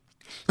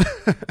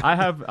 I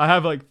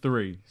have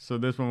 3, so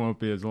this one won't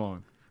be as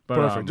long. But,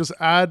 perfect. Just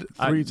add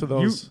 3 to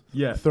those.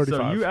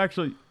 35.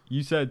 So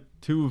you said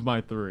 2 of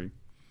my 3,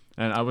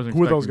 and I wasn't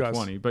Who are expecting those guys?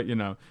 20.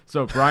 But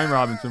so Brian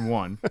Robinson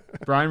won.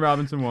 Brian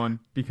Robinson won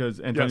because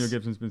Antonio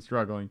Gibson's been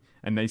struggling,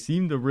 and they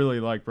seem to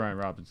really like Brian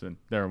Robinson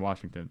there in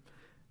Washington.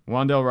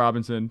 Wan'Dale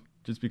Robinson,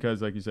 just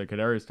because, like you said,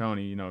 Kadarius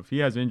Toney. If he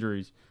has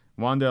injuries,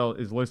 Wan'Dale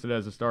is listed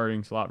as a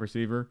starting slot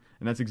receiver,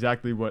 and that's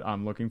exactly what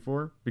I'm looking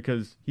for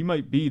because he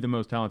might be the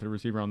most talented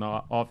receiver on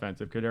the offense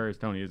if Kadarius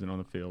Toney isn't on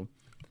the field.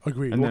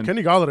 Agreed. Well,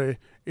 Kenny Golladay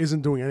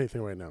isn't doing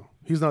anything right now.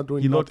 He's not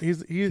doing nothing.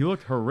 He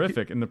looked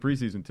horrific in the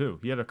preseason, too.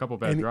 He had a couple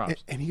bad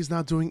drops. And he's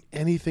not doing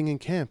anything in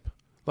camp.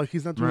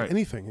 He's not doing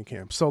anything in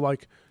camp. So,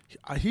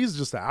 he's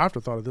just an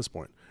afterthought at this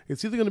point.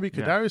 It's either going to be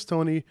Kadarius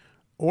Toney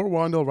or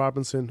Wan'Dale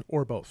Robinson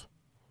or both.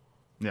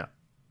 Yeah.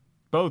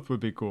 Both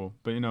would be cool.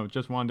 But,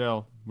 just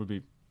Wan'Dale would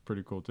be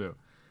pretty cool, too.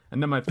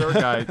 And then my third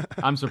guy,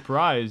 I'm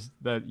surprised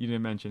that you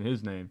didn't mention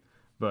his name,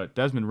 but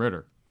Desmond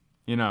Ridder.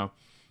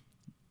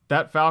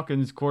 That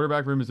Falcons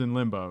quarterback room is in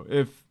limbo.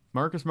 If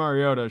Marcus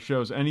Mariota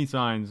shows any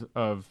signs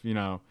of,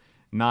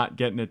 not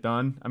getting it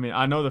done, I mean,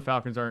 I know the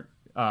Falcons aren't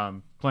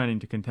planning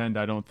to contend,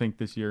 I don't think,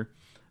 this year.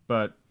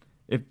 But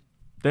if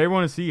they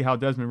want to see how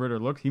Desmond Ridder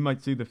looks, he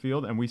might see the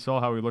field. And we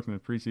saw how he looked in the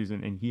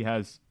preseason, and he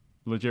has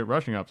legit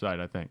rushing upside,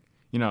 I think.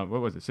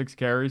 What was it, 6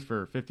 carries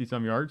for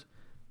 50-some yards?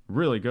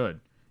 Really good,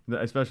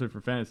 especially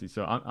for fantasy.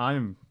 So I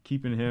am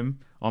keeping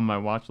him on my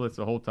watch list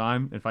the whole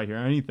time. If I hear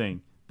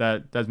anything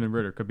that Desmond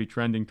Ridder could be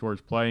trending towards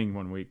playing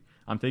 1 week,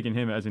 I'm taking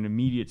him as an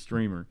immediate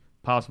streamer,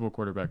 possible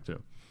quarterback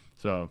too.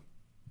 So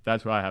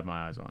that's what I have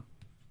my eyes on.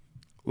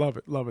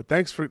 Love it.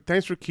 Thanks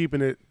for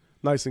keeping it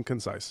nice and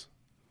concise.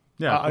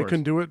 Yeah, I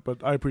couldn't do it,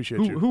 but I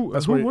appreciate you. Who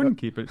wouldn't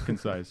keep it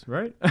concise,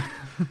 right?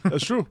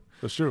 That's true.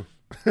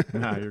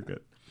 Nah, you're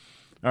good.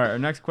 All right, our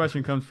next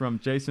question comes from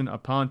Jason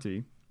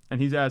Aponte,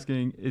 and he's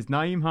asking, is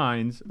Nyheim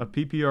Hines a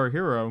PPR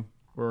hero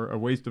or a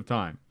waste of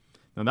time?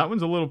 Now, that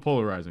one's a little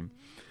polarizing.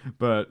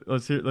 But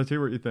let's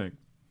hear what you think.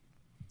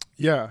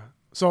 Yeah.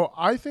 So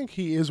I think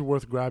he is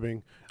worth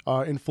grabbing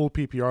in full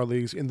PPR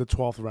leagues in the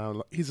 12th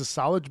round. He's a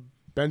solid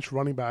bench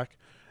running back.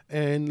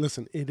 And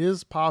listen, it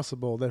is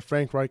possible that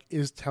Frank Reich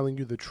is telling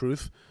you the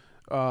truth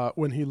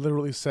when he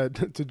literally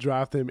said to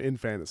draft him in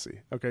fantasy.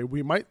 Okay,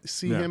 we might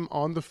see him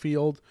on the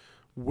field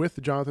with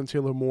Jonathan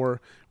Taylor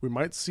more. We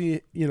might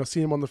see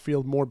him on the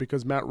field more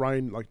because Matt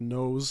Ryan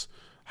knows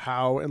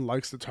how and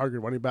likes to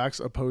target running backs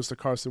opposed to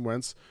Carson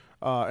Wentz.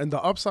 And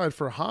the upside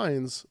for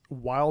Hines,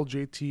 while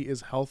JT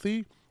is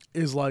healthy,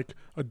 is like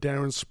a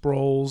Darren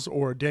Sproles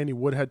or a Danny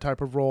Woodhead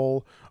type of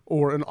role,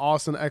 or an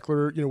Austin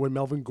Eckler, when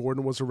Melvin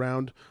Gordon was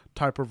around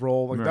type of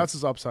role. That's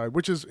his upside,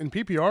 which is in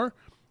PPR,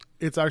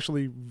 it's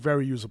actually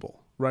very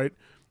usable, right?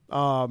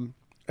 And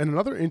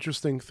another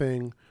interesting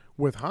thing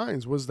with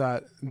Hines was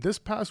that this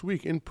past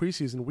week in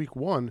preseason, week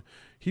 1,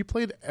 he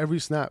played every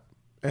snap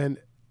and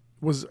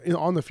was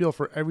on the field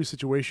for every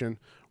situation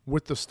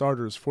with the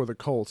starters for the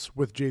Colts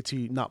with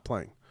JT not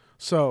playing.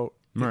 So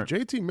if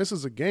JT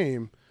misses a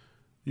game,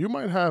 you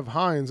might have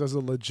Hines as a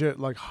legit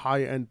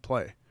high-end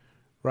play,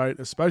 right?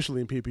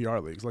 Especially in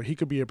PPR leagues. He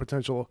could be a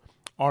potential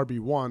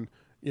RB1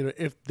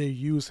 if they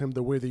use him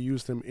the way they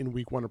used him in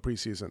week 1 of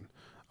preseason.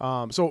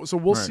 So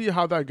we'll see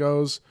how that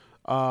goes.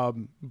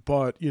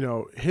 But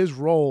his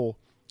role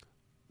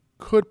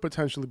could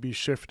potentially be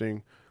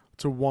shifting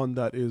to one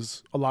that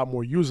is a lot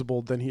more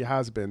usable than he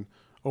has been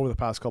over the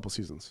past couple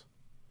seasons.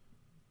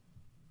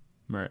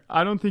 Right.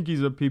 I don't think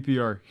he's a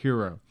PPR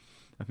hero.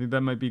 I think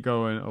that might be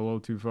going a little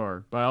too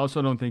far. But I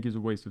also don't think he's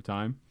a waste of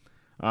time.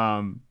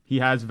 He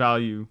has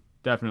value,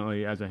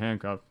 definitely, as a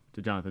handcuff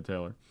to Jonathan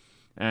Taylor.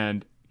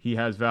 And he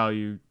has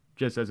value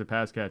just as a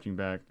pass-catching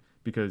back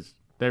because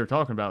they were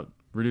talking about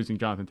reducing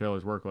Jonathan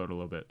Taylor's workload a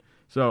little bit.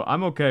 So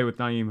I'm okay with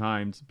Nyheim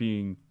Hines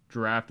being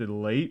drafted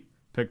late,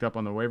 picked up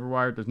on the waiver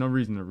wire. There's no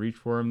reason to reach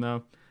for him,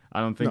 though. I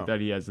don't think that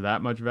he has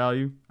that much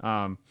value.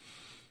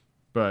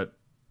 But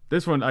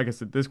this one, like I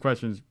said, this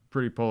question is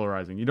pretty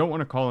polarizing. You don't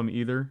want to call him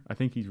either. I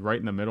think he's right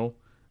in the middle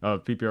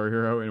of PPR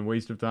hero and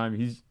waste of time.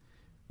 He's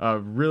a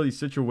really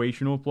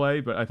situational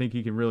play, but I think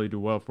he can really do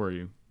well for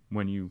you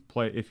when you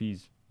play if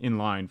he's in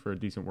line for a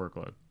decent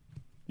workload.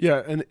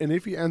 Yeah, and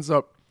if he ends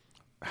up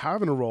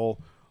having a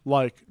role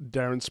like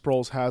Darren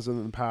Sproles has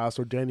in the past,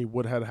 or Danny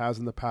Woodhead has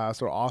in the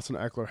past, or Austin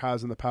Eckler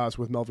has in the past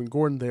with Melvin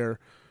Gordon there,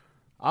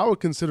 I would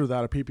consider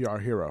that a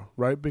PPR hero,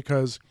 right?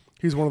 Because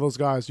he's one of those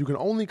guys you can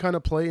only kind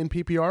of play in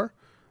PPR,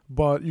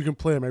 but you can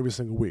play him every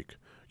single week.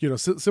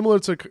 Similar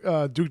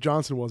to Duke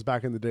Johnson was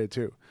back in the day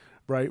too,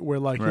 right?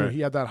 Where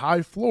he had that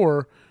high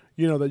floor,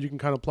 that you can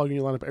kind of plug in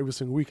your lineup every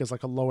single week as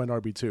like a low end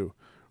RB2,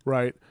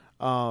 right?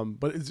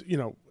 But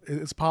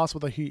it's possible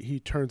that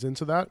he turns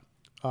into that,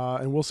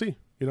 and we'll see.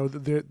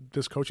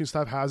 This coaching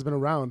staff has been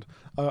around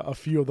a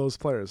few of those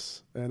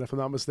players, and if I'm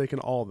not mistaken,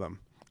 all of them.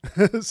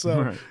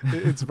 So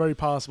it's very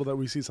possible that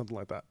we see something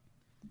like that.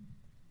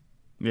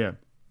 Yeah.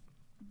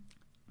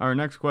 Our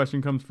next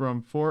question comes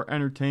from For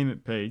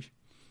Entertainment page,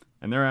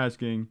 and they're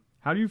asking,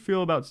 how do you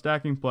feel about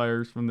stacking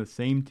players from the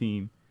same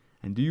team,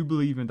 and do you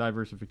believe in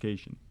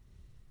diversification?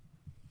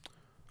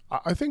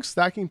 I think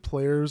stacking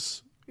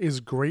players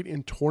is great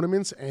in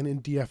tournaments and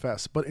in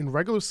DFS, but in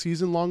regular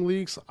season long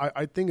leagues,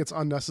 I think it's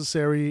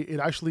unnecessary. It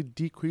actually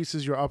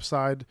decreases your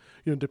upside,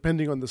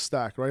 depending on the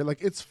stack, right?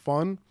 Like, it's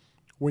fun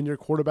when your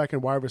quarterback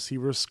and wide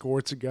receivers score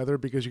together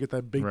because you get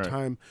that big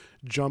time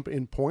jump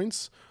in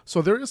points.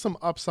 So there is some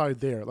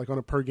upside there, like on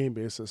a per game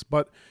basis.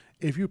 But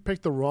if you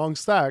pick the wrong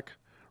stack,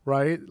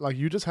 right, like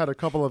you just had a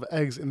couple of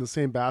eggs in the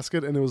same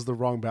basket and it was the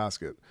wrong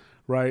basket,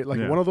 right? Like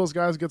one of those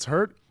guys gets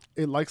hurt,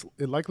 it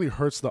likely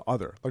hurts the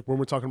other. Like when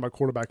we're talking about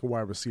quarterback and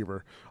wide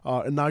receiver,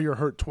 and now you're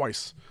hurt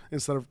twice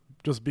instead of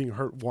just being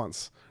hurt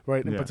once,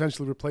 right? And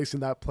potentially replacing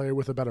that player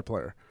with a better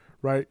player,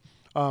 right?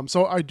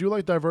 So I do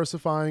like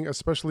diversifying,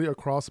 especially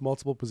across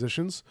multiple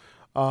positions.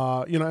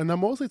 And I'm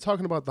mostly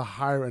talking about the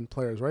higher end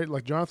players, right?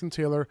 Like Jonathan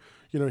Taylor,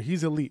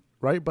 he's elite,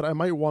 right? But I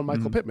might want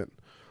Michael Pittman.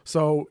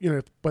 So,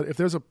 but if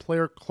there's a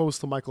player close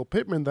to Michael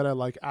Pittman that I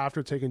like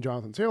after taking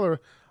Jonathan Taylor,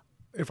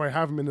 if I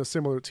have him in a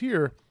similar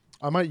tier,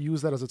 I might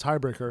use that as a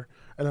tiebreaker,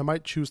 and I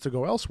might choose to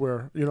go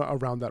elsewhere,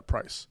 around that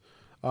price.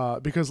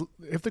 Because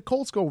if the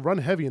Colts go run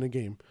heavy in a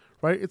game,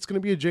 right, it's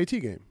going to be a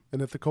JT game.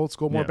 And if the Colts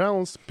go more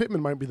balanced,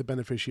 Pittman might be the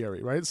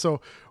beneficiary, right?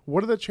 So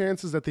what are the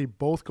chances that they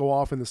both go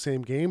off in the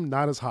same game?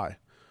 Not as high.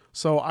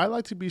 So I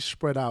like to be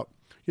spread out,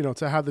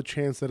 to have the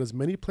chance that as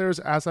many players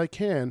as I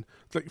can,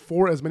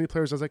 for as many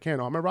players as I can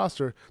on my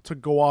roster to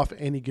go off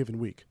any given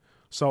week.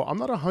 So I'm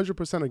not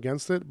 100%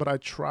 against it, but I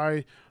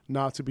try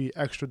not to be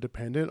extra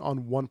dependent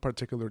on one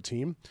particular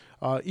team,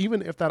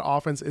 even if that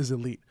offense is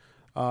elite,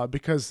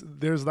 because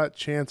there's that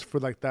chance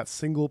for like that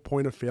single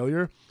point of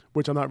failure,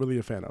 which I'm not really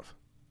a fan of.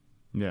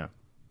 Yeah,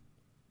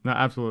 no,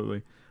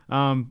 absolutely.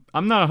 I'm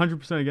not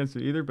 100% against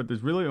it either, but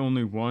there's really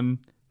only one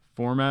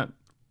format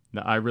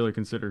that I really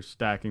consider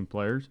stacking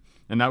players,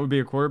 and that would be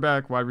a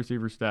quarterback, wide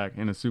receiver stack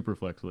in a super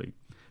flex league.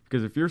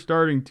 Because if you're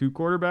starting two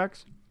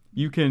quarterbacks,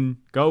 you can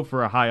go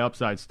for a high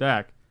upside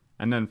stack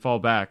and then fall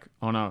back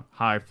on a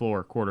high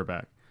floor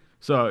quarterback.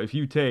 So if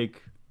you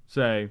take,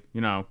 say,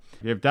 you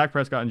have Dak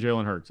Prescott and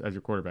Jalen Hurts as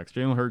your quarterbacks.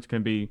 Jalen Hurts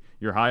can be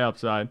your high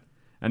upside,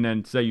 and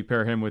then say you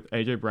pair him with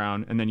A.J.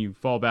 Brown, and then you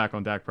fall back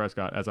on Dak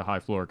Prescott as a high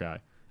floor guy.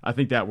 I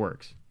think that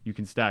works. You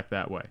can stack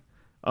that way.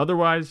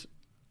 Otherwise,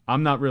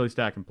 I'm not really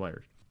stacking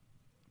players.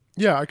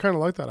 Yeah, I kind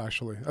of like that,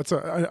 actually.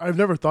 I've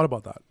never thought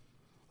about that.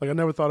 Like, I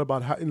never thought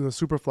about in the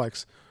super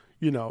flex,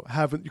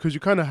 having, because you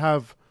kind of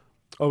have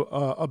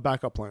a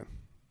backup plan,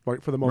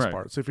 right, for the most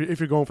part. So if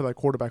you're going for that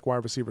quarterback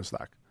wide receiver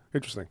stack.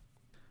 Interesting.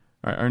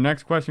 All right, our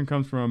next question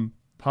comes from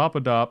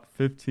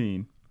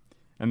Papadop15,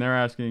 and they're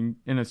asking,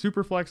 in a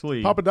Superflex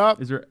league,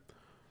 Papadop, is there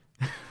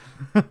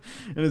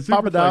in a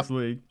Superflex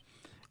league,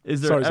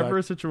 is there ever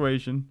a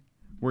situation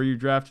where you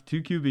draft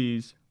two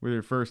QBs with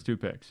your first two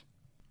picks?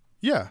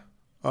 Yeah,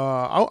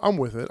 I'm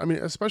with it. I mean,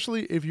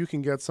 especially if you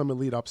can get some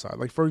elite upside.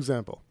 Like, for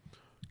example,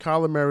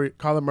 Kyler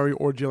Murray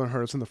or Jalen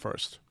Hurts in the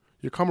first.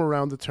 You come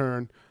around the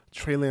turn,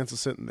 Trey Lance is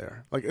sitting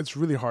there. Like, it's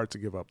really hard to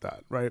give up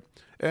that, right?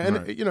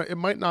 And, it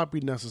might not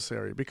be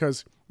necessary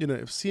because,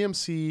 if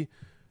CMC,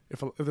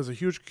 if there's a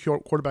huge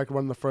quarterback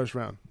run in the first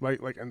round,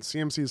 right? Like, and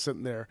CMC is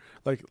sitting there,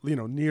 like,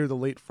 near the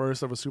late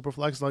first of a super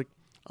flex, like,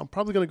 I'm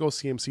probably going to go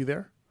CMC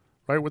there,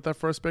 right, with that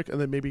first pick, and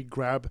then maybe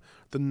grab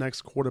the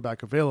next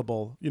quarterback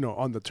available,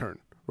 on the turn,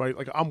 right?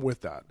 Like, I'm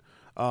with that.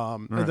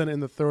 Right. And then in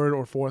the third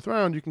or fourth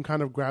round, you can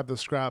kind of grab the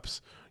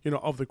scraps,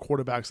 of the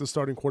quarterbacks, the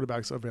starting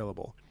quarterbacks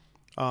available.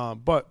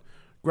 But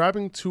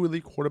grabbing 2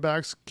 elite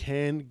quarterbacks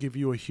can give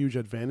you a huge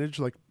advantage.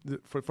 Like,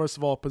 first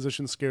of all,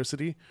 position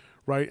scarcity,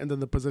 right? And then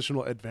the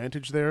positional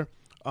advantage there.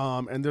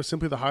 And they're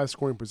simply the highest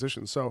scoring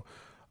position. So,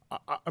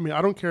 I mean,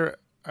 I don't care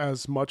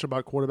as much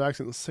about quarterbacks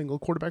in single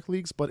quarterback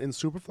leagues, but in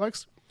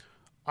Superflex,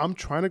 I'm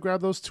trying to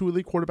grab those 2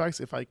 elite quarterbacks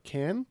if I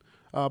can,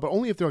 but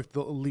only if they're like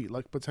the elite,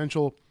 like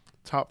potential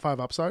top 5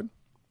 upside.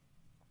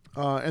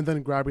 And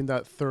then grabbing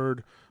that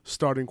third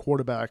starting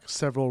quarterback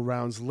several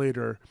rounds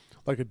later,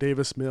 like a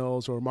Davis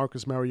Mills or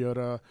Marcus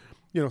Mariota,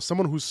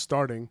 someone who's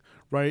starting,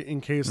 right,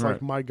 in case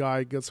like my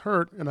guy gets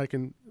hurt, and I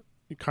can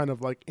kind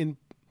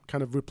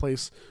of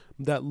replace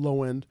that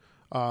low end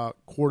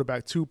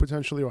quarterback 2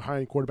 potentially, or high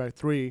end quarterback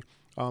 3,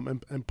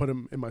 and put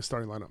him in my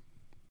starting lineup.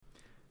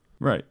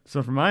 Right.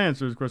 So for my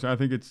answer to this question, I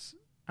think it's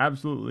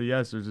absolutely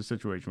yes. There's a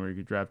situation where you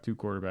could draft 2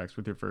 quarterbacks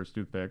with your first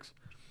 2 picks,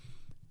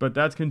 but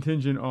that's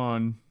contingent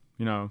on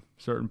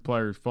certain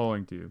players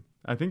falling to you.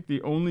 I think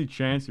the only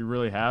chance you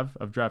really have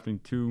of drafting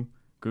 2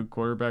 good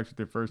quarterbacks with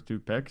your first 2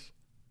 picks,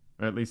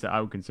 or at least that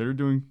I would consider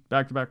doing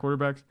back-to-back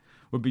quarterbacks,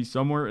 would be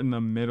somewhere in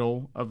the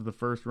middle of the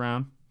first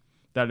round.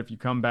 That if you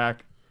come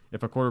back,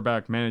 if a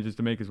quarterback manages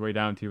to make his way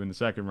down to you in the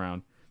second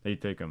round, they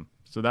take him.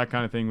 So that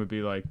kind of thing would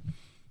be like,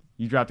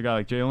 you draft a guy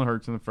like Jalen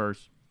Hurts in the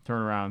first,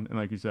 turn around, and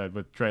like you said,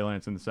 with Trey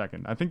Lance in the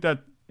second. I think that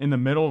in the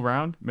middle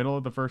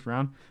of the first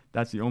round,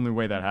 that's the only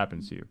way that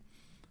happens to you.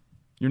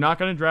 You're not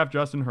going to draft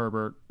Justin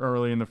Herbert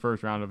early in the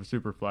first round of a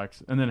super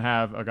flex and then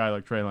have a guy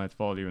like Trey Lance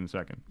fall to you in the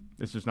second.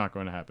 It's just not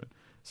going to happen.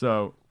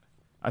 So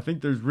I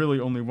think there's really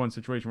only one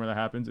situation where that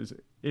happens, is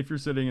if you're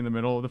sitting in the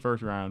middle of the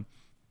first round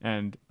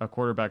and a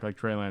quarterback like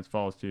Trey Lance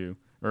falls to you,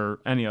 or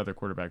any other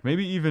quarterback,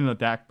 maybe even a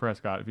Dak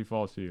Prescott if he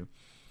falls to you,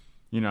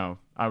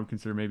 I would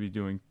consider maybe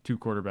doing 2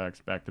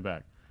 quarterbacks back to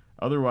back.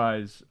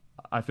 Otherwise,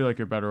 I feel like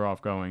you're better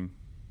off going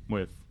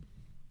with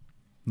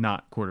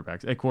not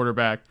quarterbacks, a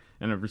quarterback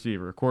and a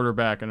receiver, a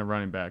quarterback and a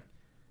running back.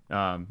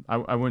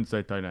 I wouldn't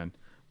say tight end,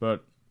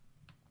 but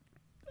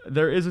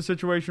there is a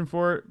situation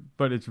for it,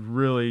 but it's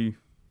really,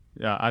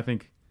 I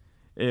think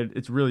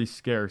it's really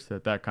scarce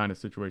that kind of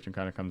situation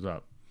kind of comes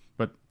up.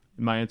 But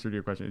my answer to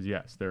your question is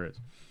yes, there is.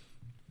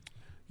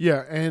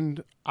 Yeah,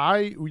 and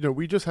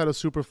we just had a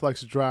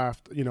Superflex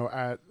draft,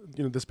 at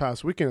this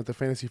past weekend at the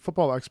Fantasy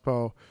Football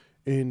Expo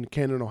in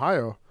Canton,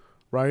 Ohio,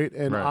 right?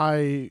 And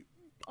right.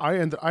 I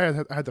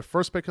had the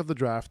first pick of the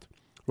draft,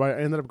 right?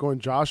 I ended up going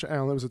Josh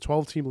Allen. It was a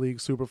 12-team league,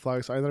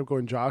 Superflex. I ended up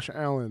going Josh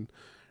Allen,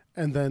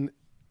 and then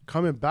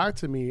coming back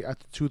to me at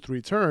the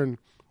 2-3 turn,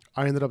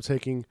 I ended up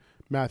taking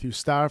Matthew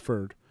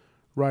Stafford,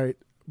 right?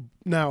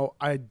 Now,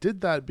 I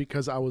did that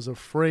because I was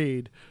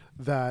afraid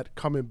that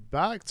coming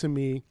back to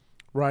me,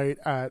 right,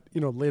 at,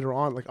 later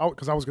on, like,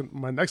 because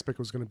my next pick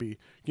was going to be,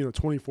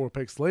 24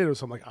 picks later.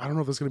 So I'm like, I don't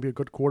know if there's going to be a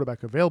good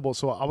quarterback available.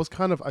 So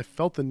I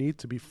felt the need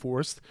to be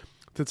forced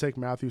to take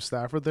Matthew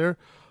Stafford there.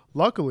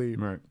 Luckily,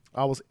 right,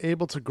 I was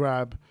able to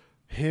grab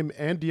him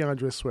and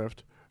DeAndre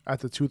Swift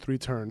at the 2-3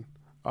 turn.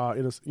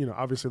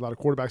 Obviously a lot of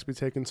quarterbacks be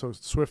taken, so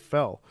Swift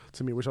fell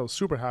to me, which I was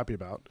super happy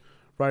about,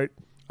 right?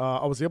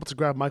 I was able to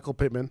grab Michael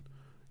Pittman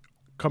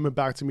coming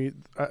back to me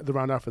the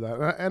round after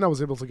that, and I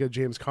was able to get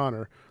James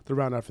Conner the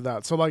round after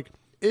that. So, like,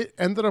 it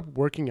ended up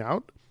working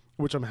out,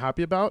 which I'm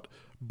happy about,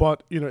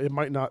 but,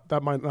 that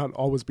might not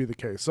always be the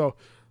case. So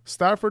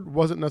Stafford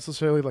wasn't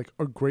necessarily like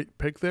a great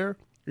pick there.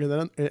 And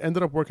then it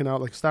ended up working out.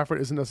 Like, Stafford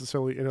isn't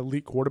necessarily an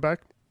elite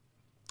quarterback.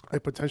 I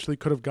potentially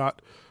could have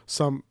got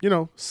some,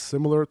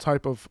 similar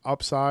type of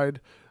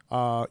upside,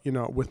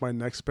 with my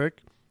next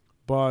pick.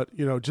 But,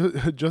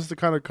 just to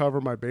kind of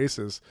cover my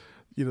bases,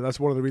 that's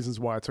one of the reasons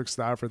why I took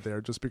Stafford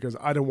there, just because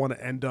I didn't want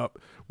to end up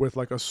with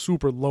like a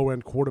super low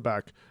end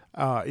quarterback,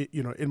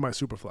 in my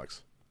super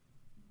flex.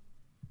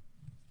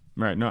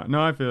 Right.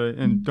 No, I feel it.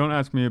 And don't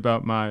ask me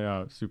about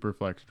my super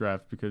flex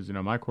draft because,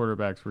 my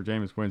quarterbacks were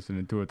Jameis Winston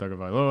and Tua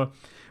Tagovailoa.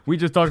 We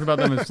just talked about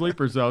them as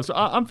sleepers, though. So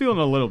I'm feeling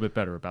a little bit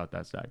better about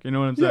that stack. You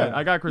know what I'm saying?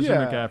 I got Christian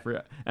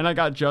McCaffrey, and I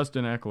got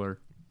Justin Eckler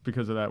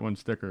because of that one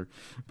sticker.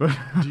 But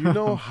do you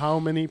know how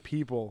many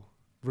people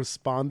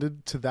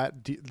responded to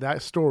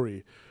that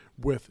story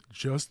with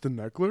Justin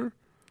Eckler?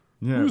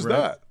 Yeah, who's right.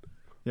 that?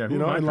 Yeah,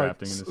 who am I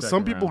drafting in the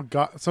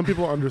second some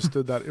people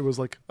understood that it was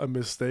like a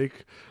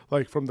mistake,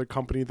 like from the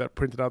company that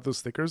printed out those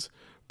stickers.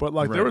 But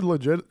like there were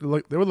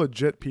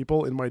legit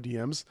people in my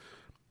DMs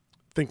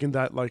thinking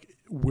that like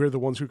we're the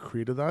ones who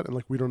created that, and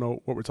like we don't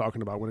know what we're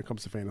talking about when it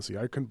comes to fantasy.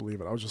 I couldn't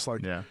believe it. I was just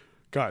like,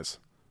 guys,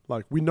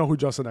 like we know who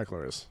Justin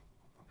Eckler is.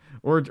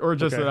 Or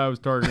just that I was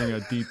targeting a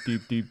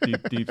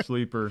deep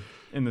sleeper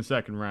in the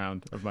second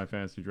round of my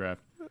fantasy draft.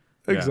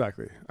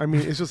 Exactly. I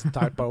mean, it's just a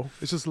typo.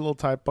 It's just a little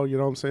typo. You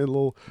know what I'm saying? A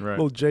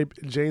little J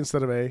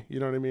instead of A.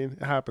 You know what I mean?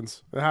 It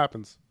happens. But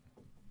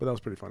that was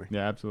pretty funny.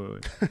 Yeah,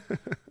 absolutely.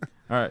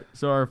 All right.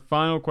 So our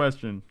final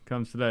question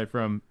comes today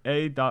from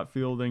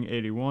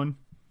A.Fielding81,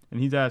 and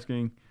he's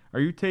asking, Are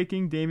you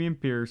taking Dameon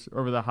Pierce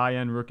over the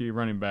high-end rookie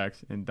running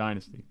backs in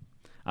Dynasty?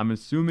 I'm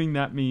assuming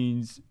that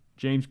means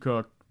James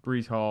Cook,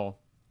 Breece Hall,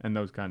 and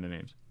those kind of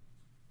names.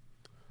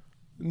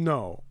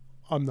 No,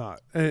 I'm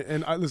not.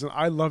 And listen,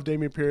 I love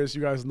Dameon Pierce.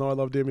 You guys know I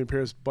love Dameon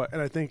Pierce,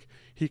 and I think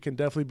he can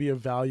definitely be a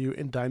value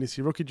in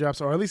Dynasty rookie drafts,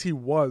 or at least he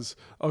was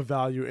a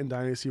value in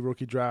Dynasty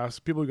rookie drafts.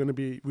 People are going to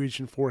be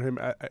reaching for him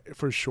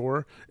for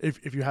sure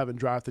if you haven't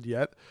drafted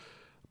yet.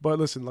 But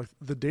listen, like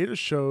the data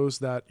shows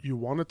that you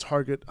want to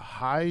target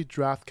high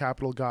draft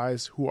capital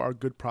guys who are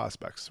good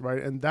prospects, right?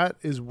 And that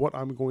is what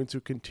I'm going to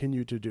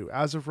continue to do.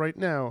 As of right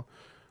now,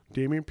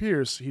 Dameon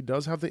Pierce, he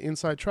does have the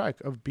inside track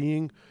of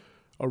being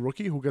a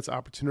rookie who gets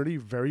opportunity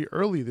very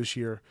early this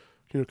year,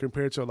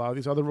 compared to a lot of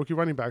these other rookie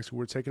running backs who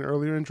were taken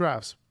earlier in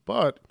drafts.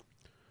 But,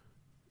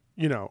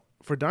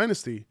 for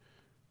Dynasty,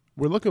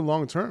 we're looking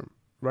long term,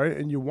 right?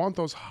 And you want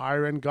those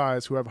higher end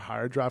guys who have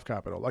higher draft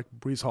capital, like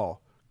Breece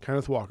Hall,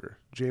 Kenneth Walker,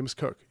 James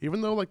Cook.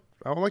 Even though I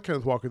don't like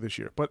Kenneth Walker this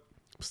year, but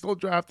I'm still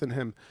drafting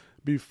him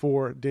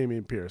before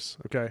Dameon Pierce.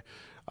 Okay.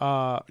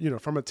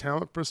 From a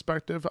talent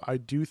perspective, I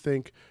do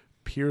think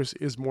Pierce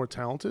is more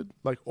talented,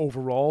 like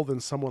overall, than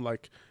someone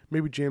like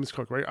maybe James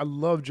Cook, right? I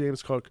love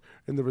James Cook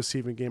in the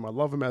receiving game. I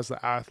love him as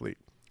the athlete,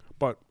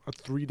 but a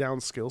 3-down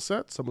skill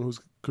set, someone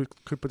who's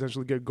could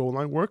potentially get goal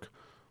line work.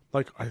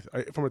 Like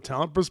I from a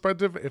talent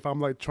perspective, if I'm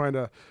like trying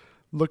to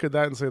look at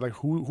that and say like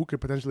who could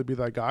potentially be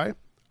that guy,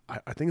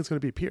 I think it's going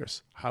to be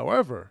Pierce.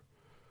 However,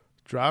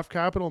 draft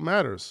capital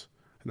matters,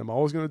 and I'm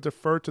always going to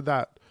defer to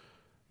that,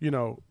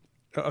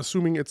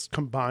 assuming it's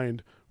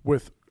combined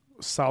with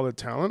solid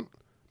talent,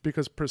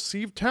 because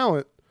perceived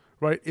talent,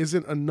 right,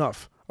 isn't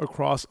enough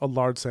across a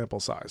large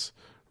sample size,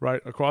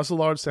 right? Across a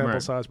large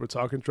sample size, we're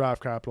talking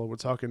draft capital, we're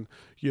talking,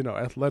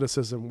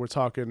 athleticism, we're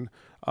talking,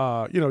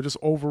 just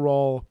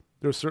overall,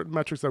 there's certain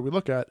metrics that we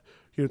look at,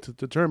 to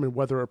determine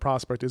whether a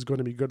prospect is going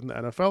to be good in the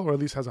NFL or at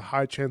least has a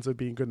high chance of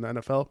being good in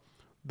the NFL.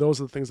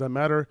 Those are the things that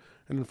matter.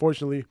 And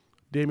unfortunately,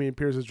 Dameon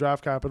Pierce's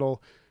draft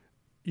capital,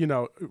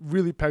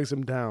 really pegs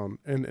him down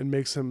and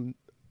makes him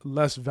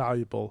less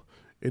valuable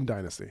in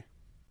Dynasty.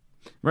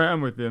 Right,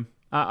 I'm with you.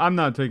 I'm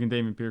not taking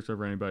Dameon Pierce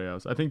over anybody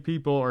else. I think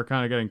people are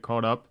kind of getting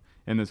caught up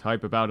in this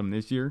hype about him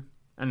this year,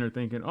 and they're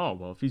thinking, oh,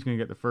 well, if he's going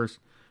to get the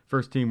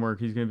first team work,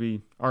 he's going to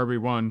be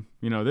RB1,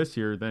 this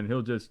year, then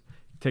he'll just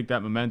take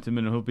that momentum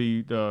and he'll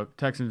be the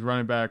Texans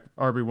running back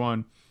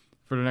RB1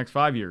 for the next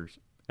 5 years.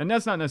 And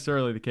that's not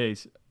necessarily the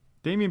case.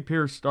 Dameon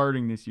Pierce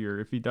starting this year,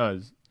 if he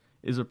does,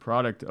 is a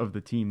product of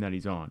the team that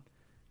he's on.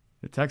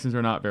 The Texans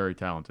are not very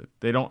talented.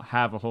 They don't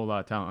have a whole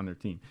lot of talent on their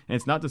team. And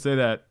it's not to say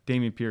that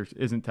Dameon Pierce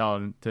isn't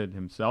talented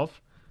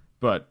himself,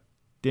 but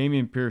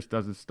Dameon Pierce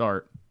doesn't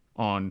start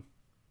on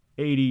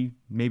 80,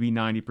 maybe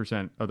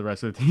 90% of the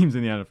rest of the teams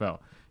in the NFL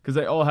because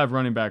they all have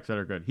running backs that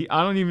are good.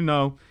 I don't even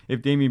know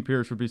if Dameon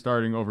Pierce would be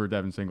starting over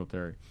Devin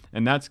Singletary.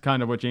 And that's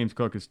kind of what James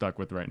Cook is stuck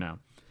with right now.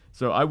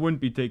 So I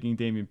wouldn't be taking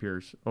Dameon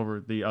Pierce over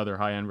the other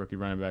high-end rookie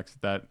running backs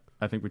that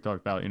I think we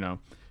talked about,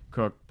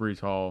 Cook, Breece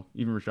Hall,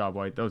 even Rachaad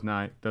White, those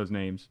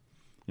names.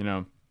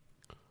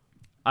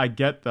 I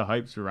get the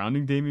hype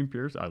surrounding Dameon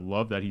Pierce. I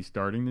love that he's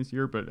starting this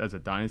year, but as a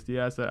dynasty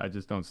asset, I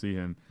just don't see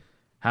him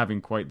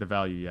having quite the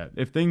value yet.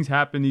 If things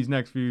happen these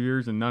next few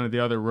years and none of the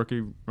other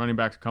rookie running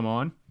backs come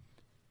on,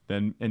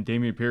 then and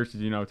Dameon Pierce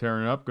is,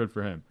 tearing it up, good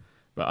for him.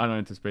 But I don't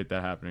anticipate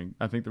that happening.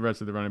 I think the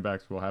rest of the running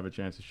backs will have a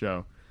chance to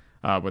show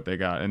what they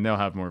got, and they'll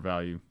have more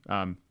value.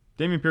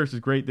 Dameon Pierce is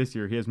great this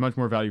year. He has much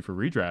more value for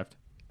redraft,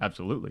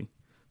 absolutely.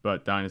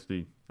 But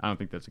dynasty, I don't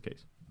think that's the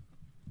case.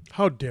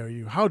 How dare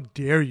you? How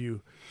dare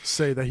you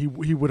say that he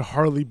would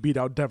hardly beat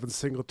out Devin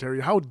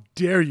Singletary? How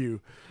dare you?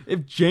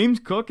 If James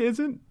Cook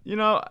isn't,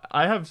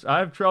 I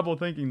have trouble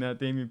thinking that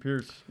Dameon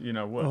Pierce,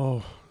 would.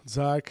 Oh,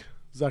 Zach,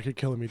 you're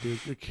killing me,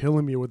 dude. You're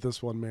killing me with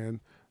this one,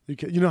 man.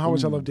 You know how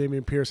much I love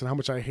Dameon Pierce and how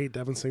much I hate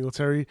Devin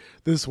Singletary?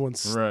 This one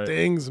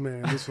stings,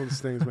 man. This one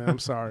stings, man. I'm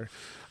sorry.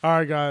 All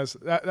right, guys.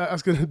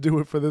 That's going to do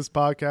it for this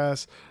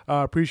podcast.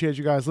 Appreciate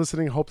you guys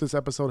listening. Hope this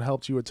episode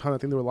helped you a ton. I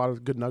think there were a lot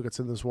of good nuggets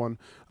in this one.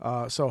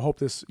 So hope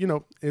this,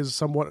 is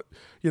somewhat,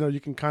 you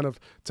can kind of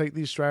take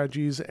these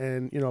strategies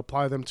and,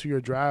 apply them to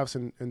your drafts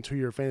and to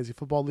your fantasy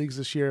football leagues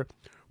this year.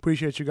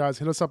 Appreciate you guys.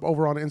 Hit us up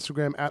over on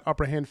Instagram at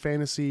Upper Hand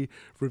Fantasy.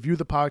 Review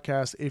the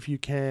podcast if you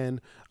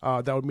can.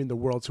 That would mean the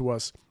world to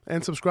us.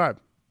 And subscribe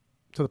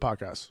to the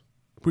podcast.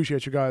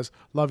 Appreciate you guys.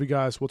 Love you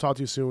guys. We'll talk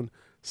to you soon.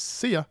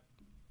 See ya.